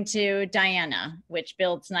 I'm turning to Diana, which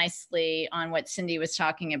builds nicely on what Cindy was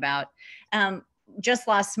talking about. Just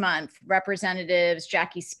last month, Representatives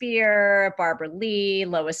Jackie Speer, Barbara Lee,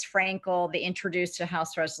 Lois Frankel, they introduced a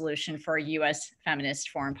House resolution for a U.S. feminist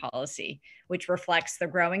foreign policy, which reflects the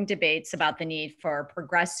growing debates about the need for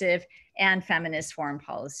progressive and feminist foreign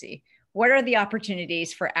policy. What are the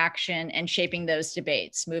opportunities for action and shaping those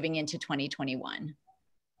debates moving into 2021?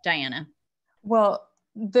 Diana. Well,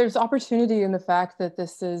 there's opportunity in the fact that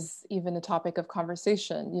this is even a topic of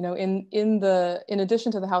conversation. You know, in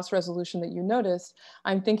addition to the House resolution that you noticed,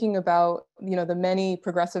 I'm thinking about, you know, the many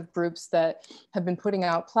progressive groups that have been putting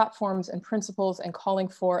out platforms and principles and calling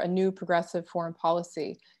for a new progressive foreign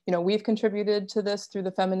policy. You know, we've contributed to this through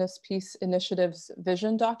the Feminist Peace Initiative's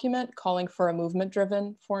vision document calling for a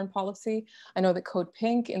movement-driven foreign policy. I know that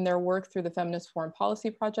CODEPINK in their work through the Feminist Foreign Policy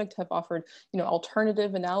Project have offered, you know,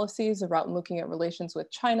 alternative analyses around looking at relations with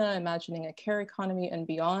China, imagining a care economy and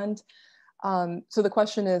beyond. So the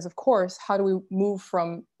question is, of course, how do we move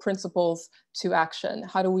from principles to action?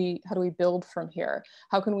 How do we build from here?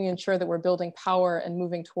 How can we ensure that we're building power and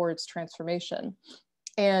moving towards transformation?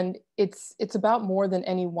 And it's about more than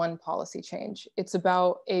any one policy change. It's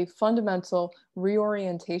about a fundamental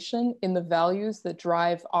reorientation in the values that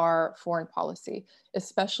drive our foreign policy,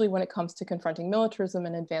 especially when it comes to confronting militarism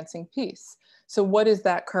and advancing peace. So what is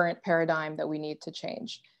that current paradigm that we need to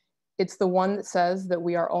change? It's the one that says that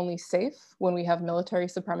we are only safe when we have military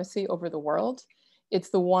supremacy over the world. It's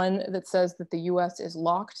the one that says that the US is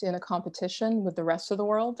locked in a competition with the rest of the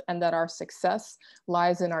world and that our success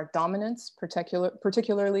lies in our dominance,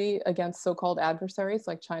 particularly against so-called adversaries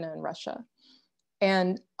like China and Russia.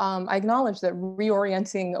 And I acknowledge that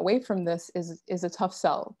reorienting away from this is a tough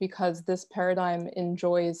sell because this paradigm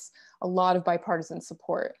enjoys a lot of bipartisan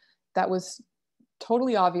support. That was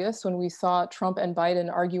totally obvious when we saw Trump and Biden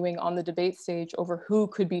arguing on the debate stage over who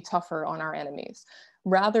could be tougher on our enemies,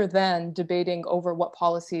 rather than debating over what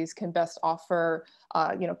policies can best offer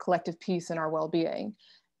you know, collective peace and our well-being.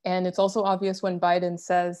 And it's also obvious when Biden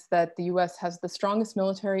says that the US has the strongest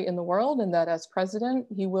military in the world and that as president,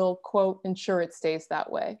 he will, quote, ensure it stays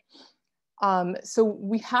that way. So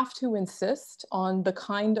we have to insist on the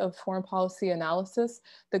kind of foreign policy analysis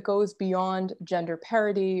that goes beyond gender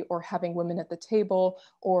parity or having women at the table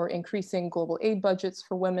or increasing global aid budgets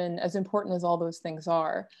for women, as important as all those things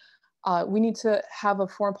are. We need to have a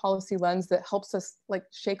foreign policy lens that helps us like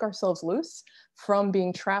shake ourselves loose from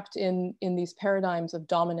being trapped in these paradigms of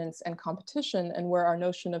dominance and competition and where our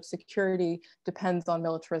notion of security depends on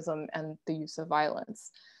militarism and the use of violence.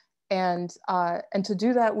 And to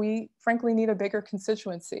do that, we frankly need a bigger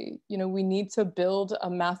constituency. You know, we need to build a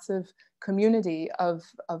massive community of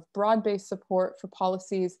broad-based support for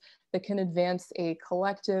policies that can advance a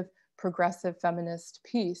collective, progressive feminist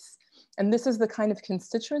peace. And this is the kind of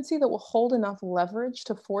constituency that will hold enough leverage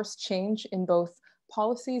to force change in both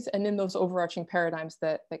policies and in those overarching paradigms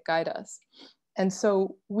that guide us. And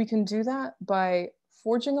so we can do that by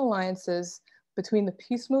forging alliances between the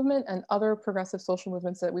peace movement and other progressive social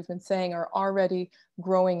movements that we've been saying are already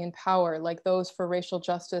growing in power, like those for racial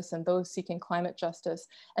justice and those seeking climate justice,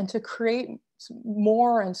 and to create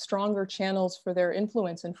more and stronger channels for their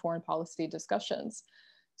influence in foreign policy discussions.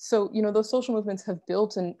 So, you know, those social movements have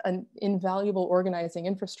built an invaluable organizing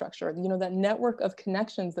infrastructure, you know, that network of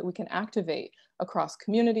connections that we can activate across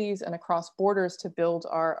communities and across borders to build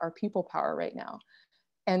our people power right now.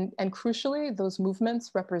 And crucially, those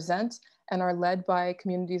movements represent and are led by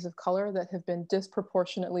communities of color that have been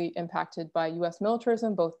disproportionately impacted by US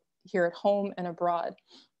militarism, both here at home and abroad.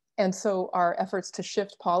 And so our efforts to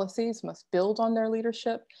shift policies must build on their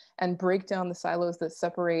leadership and break down the silos that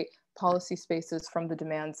separate policy spaces from the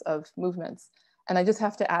demands of movements. And I just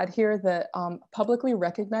have to add here that publicly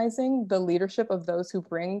recognizing the leadership of those who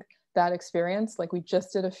bring that experience, like we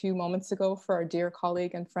just did a few moments ago for our dear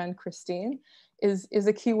colleague and friend Christine, is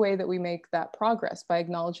a key way that we make that progress by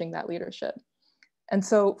acknowledging that leadership. And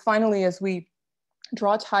so finally, as we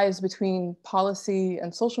draw ties between policy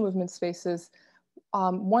and social movement spaces,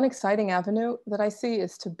 one exciting avenue that I see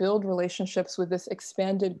is to build relationships with this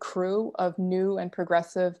expanded crew of new and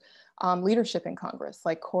progressive leadership in Congress,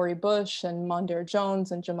 like Cori Bush and Mondaire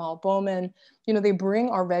Jones and Jamal Bowman. You know, they bring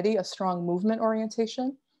already a strong movement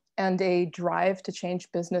orientation and a drive to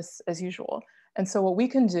change business as usual. And so what we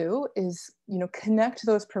can do is, you know, connect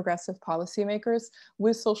those progressive policymakers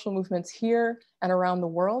with social movements here and around the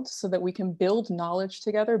world so that we can build knowledge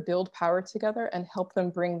together, build power together, and help them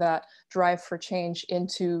bring that drive for change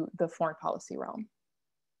into the foreign policy realm.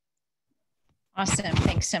 Awesome.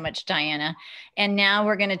 Thanks so much, Diana. And now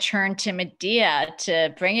we're going to turn to Medea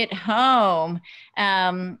to bring it home.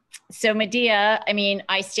 So Medea, I mean,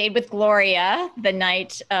 I stayed with Gloria the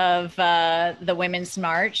night of the Women's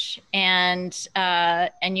March, and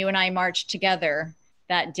you and I marched together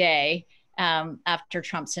that day after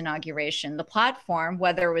Trump's inauguration. The platform,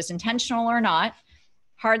 whether it was intentional or not,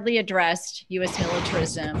 hardly addressed U.S.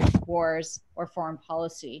 militarism, wars, or foreign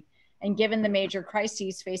policy. And given the major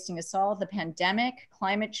crises facing us all, the pandemic,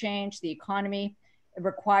 climate change, the economy, it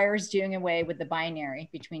requires doing away with the binary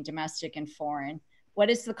between domestic and foreign. What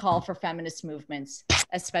is the call for feminist movements,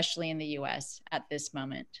 especially in the US at this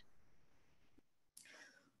moment?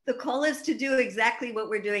 The call is to do exactly what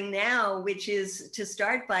we're doing now, which is to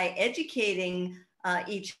start by educating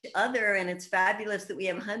each other. And it's fabulous that we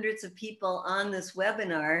have hundreds of people on this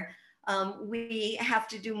webinar. We have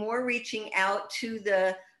to do more reaching out to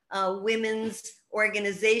the women's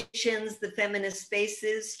organizations, the feminist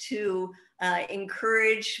spaces, to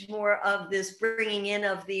encourage more of this bringing in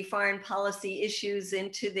of the foreign policy issues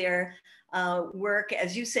into their work.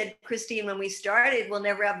 As you said, Christine, when we started, we'll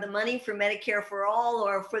never have the money for Medicare for all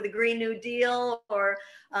or for the Green New Deal or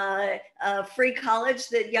free college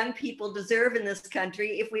that young people deserve in this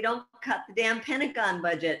country if we don't cut the damn Pentagon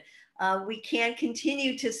budget. We can't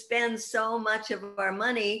continue to spend so much of our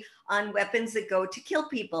money on weapons that go to kill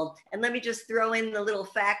people. And let me just throw in the little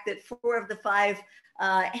fact that 4 of the 5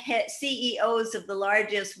 CEOs of the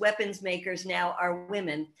largest weapons makers now are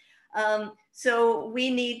women. So we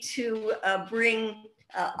need to bring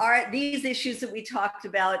these issues that we talked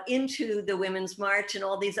about into the Women's March and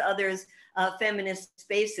all these others feminist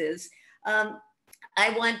spaces.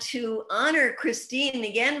 I want to honor Christine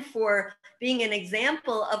again for being an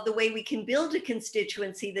example of the way we can build a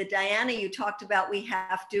constituency that Diana, you talked about, we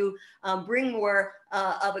have to bring more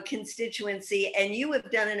of a constituency, and you have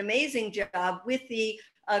done an amazing job with the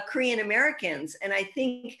Korean Americans. And I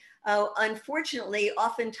think, unfortunately,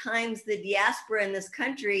 oftentimes the diaspora in this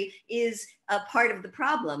country is a part of the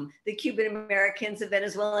problem. The Cuban Americans, the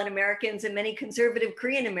Venezuelan Americans, and many conservative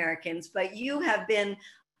Korean Americans. But you have been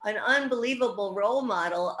an unbelievable role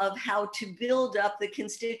model of how to build up the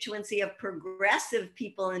constituency of progressive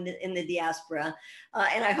people in the diaspora.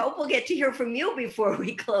 And I hope we'll get to hear from you before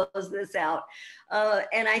we close this out.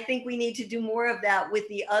 And I think we need to do more of that with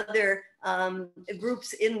the other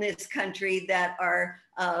groups in this country that are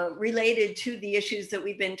related to the issues that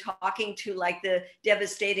we've been talking to, like the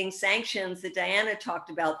devastating sanctions that Diana talked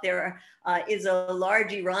about. There is a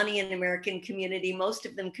large Iranian American community, most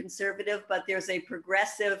of them conservative, but there's a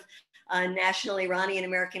progressive National Iranian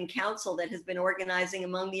American Council that has been organizing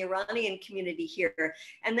among the Iranian community here.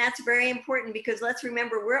 And that's very important because let's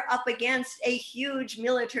remember, we're up against a huge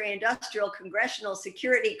military industrial congressional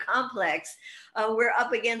security complex. We're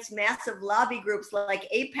up against massive lobby groups like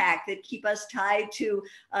AIPAC that keep us tied to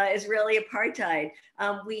Israeli apartheid.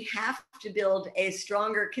 We have to build a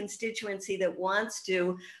stronger constituency that wants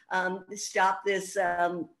to stop this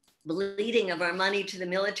bleeding of our money to the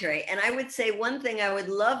military. And I would say one thing I would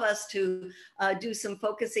love us to do some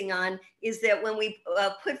focusing on is that when we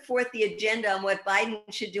put forth the agenda on what Biden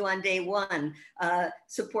should do on day one,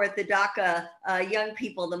 support the DACA young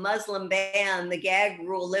people, the Muslim ban, the gag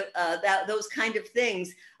rule, those kind of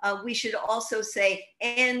things, we should also say,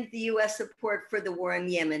 end the US support for the war in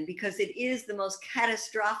Yemen, because it is the most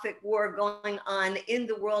catastrophic war going on in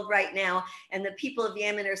the world right now. And the people of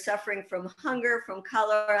Yemen are suffering from hunger, from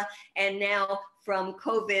cholera, and now from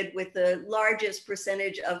COVID, with the largest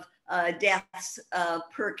percentage of deaths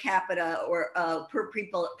per capita or per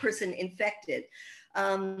person infected.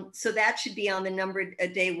 So that should be on the number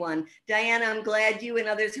day one. Diana, I'm glad you and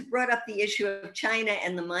others have brought up the issue of China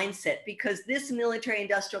and the mindset, because this military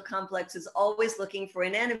industrial complex is always looking for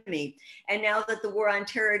an enemy. And now that the war on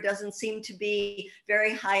terror doesn't seem to be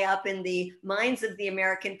very high up in the minds of the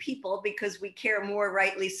American people, because we care more,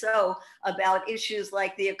 rightly so, about issues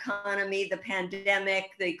like the economy, the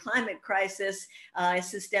pandemic, the climate crisis,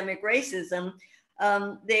 systemic racism,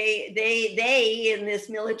 they in this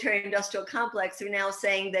military industrial complex are now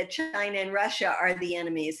saying that China and Russia are the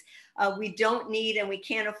enemies. We don't need and we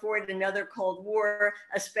can't afford another Cold War,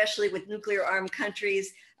 especially with nuclear armed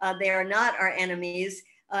countries. They are not our enemies.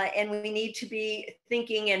 And we need to be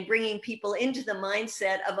thinking and bringing people into the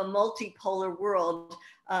mindset of a multipolar world,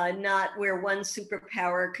 not where one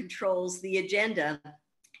superpower controls the agenda.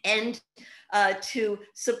 And to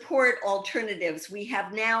support alternatives. We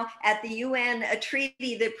have now at the UN a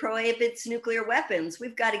treaty that prohibits nuclear weapons.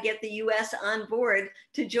 We've got to get the US on board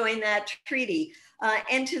to join that treaty.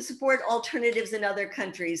 And to support alternatives in other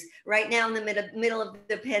countries. Right now in the middle of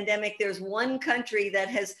the pandemic, there's one country that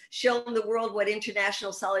has shown the world what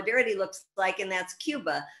international solidarity looks like, and that's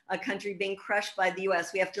Cuba, a country being crushed by the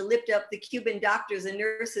US. We have to lift up the Cuban doctors and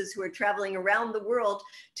nurses who are traveling around the world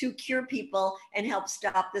to cure people and help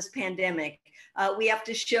stop this pandemic. We have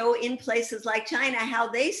to show in places like China how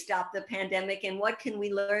they stop the pandemic and what can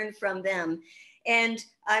we learn from them. And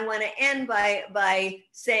I want to end by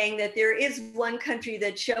saying that there is one country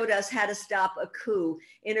that showed us how to stop a coup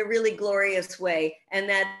in a really glorious way, and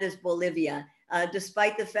that is Bolivia.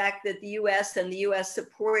 Despite the fact that the US and the US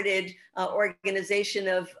supported Organization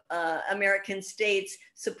of American States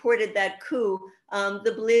supported that coup,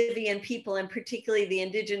 the Bolivian people, and particularly the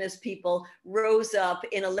indigenous people, rose up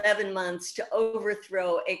in 11 months to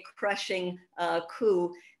overthrow a crushing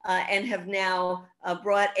coup and have now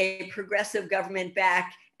brought a progressive government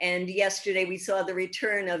back. And yesterday we saw the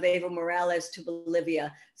return of Evo Morales to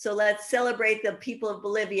Bolivia. So let's celebrate the people of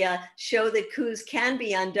Bolivia, show that coups can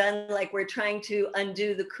be undone like we're trying to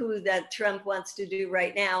undo the coup that Trump wants to do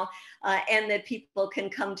right now, and that people can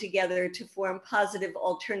come together to form positive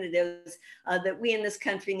alternatives that we in this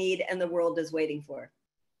country need and the world is waiting for.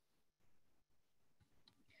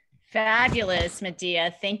 Fabulous,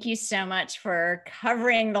 Medea. Thank you so much for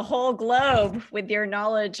covering the whole globe with your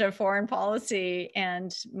knowledge of foreign policy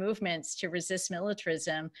and movements to resist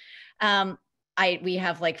militarism. We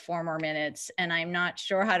have like 4 more minutes and I'm not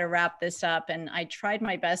sure how to wrap this up. And I tried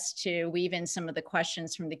my best to weave in some of the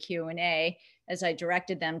questions from the Q&A as I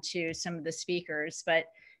directed them to some of the speakers, but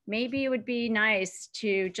maybe it would be nice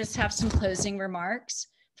to just have some closing remarks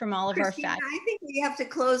from all of Christina, our I think we have to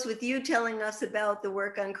close with you telling us about the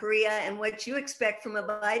work on Korea and what you expect from a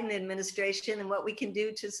Biden administration and what we can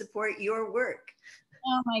do to support your work.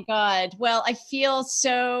 Oh my God. Well, I feel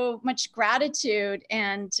so much gratitude.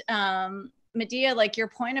 And Medea, like your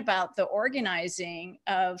point about the organizing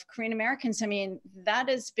of Korean Americans, I mean, that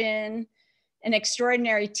has been an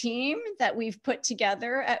extraordinary team that we've put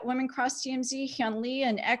together at Women Cross DMZ, Hyun Lee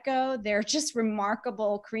and Echo. They're just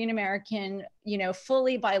remarkable Korean American,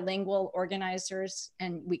 fully bilingual organizers.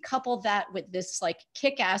 And we couple that with this like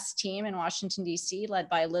kick-ass team in Washington, DC, led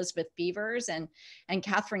by Elizabeth Beavers and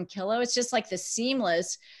Catherine Killow. It's just like the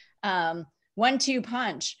seamless 1-2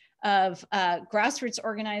 punch of grassroots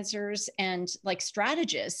organizers and like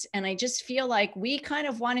strategists. And I just feel like we kind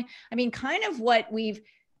of want to, kind of what we've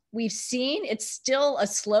seen, it's still a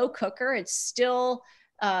slow cooker. It's still,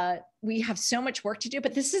 we have so much work to do,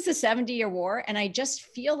 but this is a 70-year war. And I just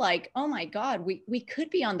feel like, oh my God, we could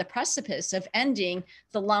be on the precipice of ending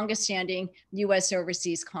the longest standing US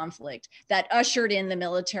overseas conflict that ushered in the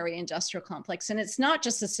military industrial complex. And it's not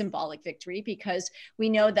just a symbolic victory because we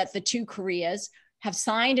know that the 2 Koreas have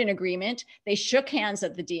signed an agreement. They shook hands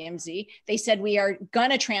at the DMZ. They said, we are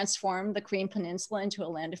gonna transform the Korean Peninsula into a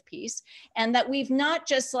land of peace. And that we've not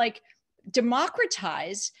just like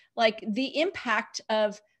democratized like the impact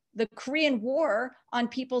of the Korean War on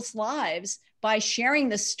people's lives by sharing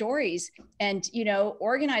the stories and,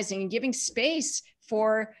 organizing and giving space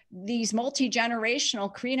for these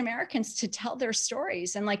multi-generational Korean Americans to tell their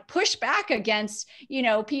stories and like push back against,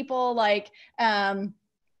 people like,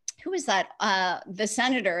 who is that? The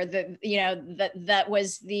senator that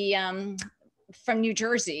was the from New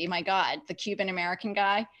Jersey. My God, the Cuban American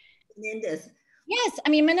guy. Menendez. Yes,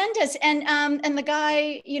 Menendez and the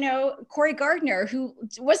guy, Cory Gardner, who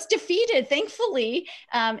was defeated, thankfully,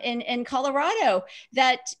 in Colorado.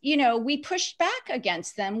 That we pushed back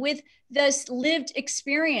against them with this lived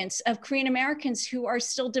experience of Korean Americans who are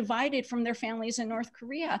still divided from their families in North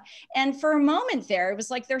Korea. And for a moment there, it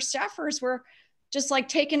was like their staffers were just like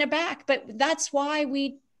taken aback. But that's why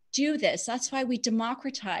we do this. That's why we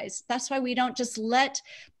democratize. That's why we don't just let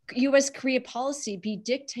US Korea policy be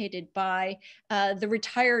dictated by the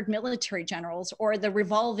retired military generals or the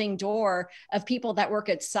revolving door of people that work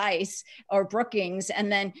at SICE or Brookings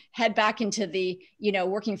and then head back into the,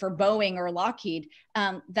 working for Boeing or Lockheed.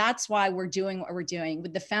 That's why we're doing what we're doing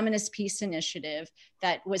with the Feminist Peace Initiative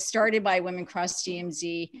that was started by Women Cross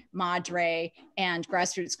DMZ, Madre, and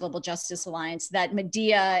Grassroots Global Justice Alliance, that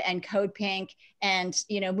Medea and CODEPINK and,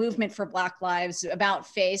 Movement for Black Lives, About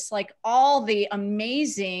Face, like all the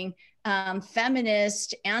amazing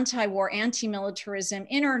feminist, anti-war, anti-militarism,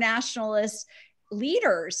 internationalist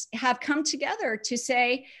leaders have come together to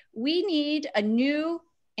say, we need a new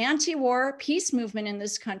anti-war peace movement in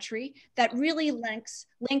this country that really links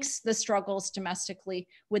the struggles domestically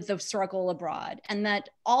with the struggle abroad, and that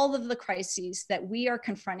all of the crises that we are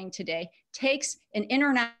confronting today takes an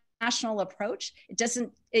international approach. It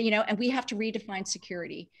doesn't, and we have to redefine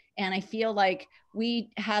security. And I feel like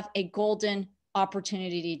we have a golden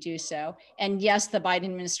opportunity to do so. And yes, the Biden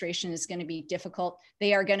administration is going to be difficult.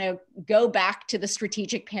 They are going to go back to the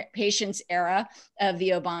strategic patience era of the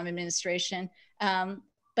Obama administration.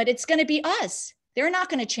 But it's going to be us. They're not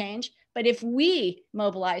going to change. But if we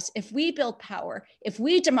mobilize, if we build power, if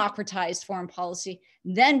we democratize foreign policy,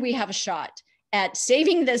 then we have a shot at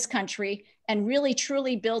saving this country and really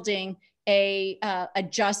truly building a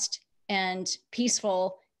just and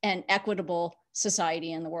peaceful and equitable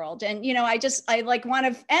society in the world. And I want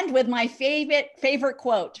to end with my favorite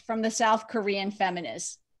quote from the South Korean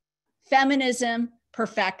feminists: "Feminism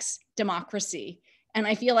perfects democracy." And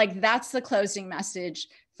I feel like that's the closing message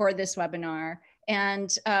for this webinar. And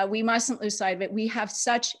we mustn't lose sight of it. We have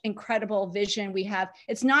such incredible vision.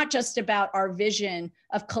 It's not just about our vision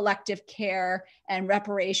of collective care and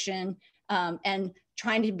reparation and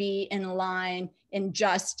trying to be in line in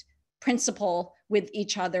just principle with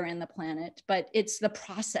each other and the planet, but it's the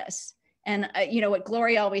process. And what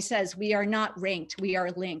Gloria always says, we are not ranked, we are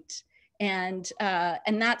linked. And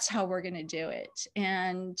that's how we're going to do it.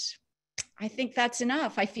 And I think that's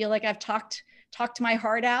enough. I feel like I've talked my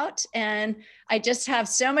heart out, and I just have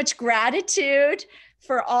so much gratitude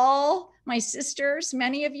for all my sisters,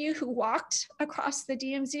 many of you who walked across the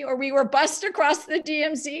DMZ, or we were bused across the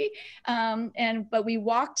DMZ, but we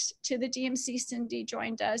walked to the DMZ. Cindy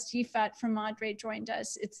joined us. Yifat from Madre joined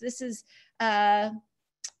us. This is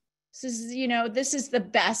the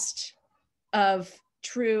best of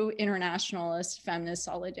true internationalist feminist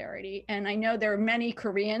solidarity. And I know there are many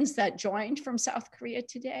Koreans that joined from South Korea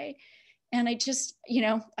today. And I just,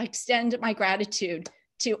 I extend my gratitude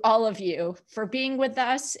to all of you for being with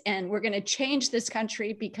us. And we're going to change this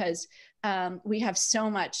country because we have so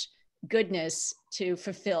much goodness to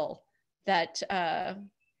fulfill that's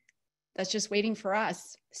just waiting for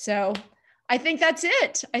us. So I think that's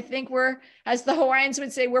it. I think we're, as the Hawaiians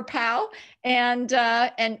would say, we're POW, and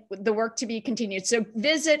the work to be continued. So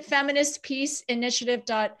visit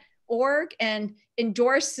feministpeaceinitiative.org and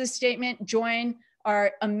endorse this statement. Join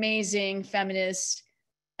our amazing feminist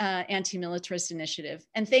anti-militarist initiative.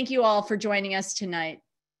 And thank you all for joining us tonight.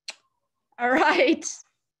 All right.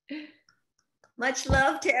 Much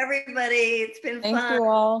love to everybody. It's been fun. Thank you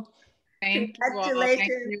all. Thank you all. Congratulations,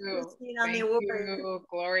 Thank you. Christine, on Thank the award. you,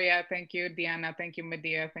 Gloria. Thank you, Diana. Thank you,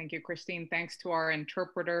 Medea. Thank you, Christine. Thanks to our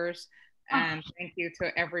interpreters. And thank you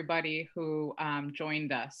to everybody who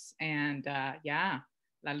joined us. And yeah,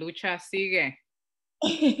 la lucha sigue.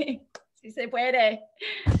 Si se puede.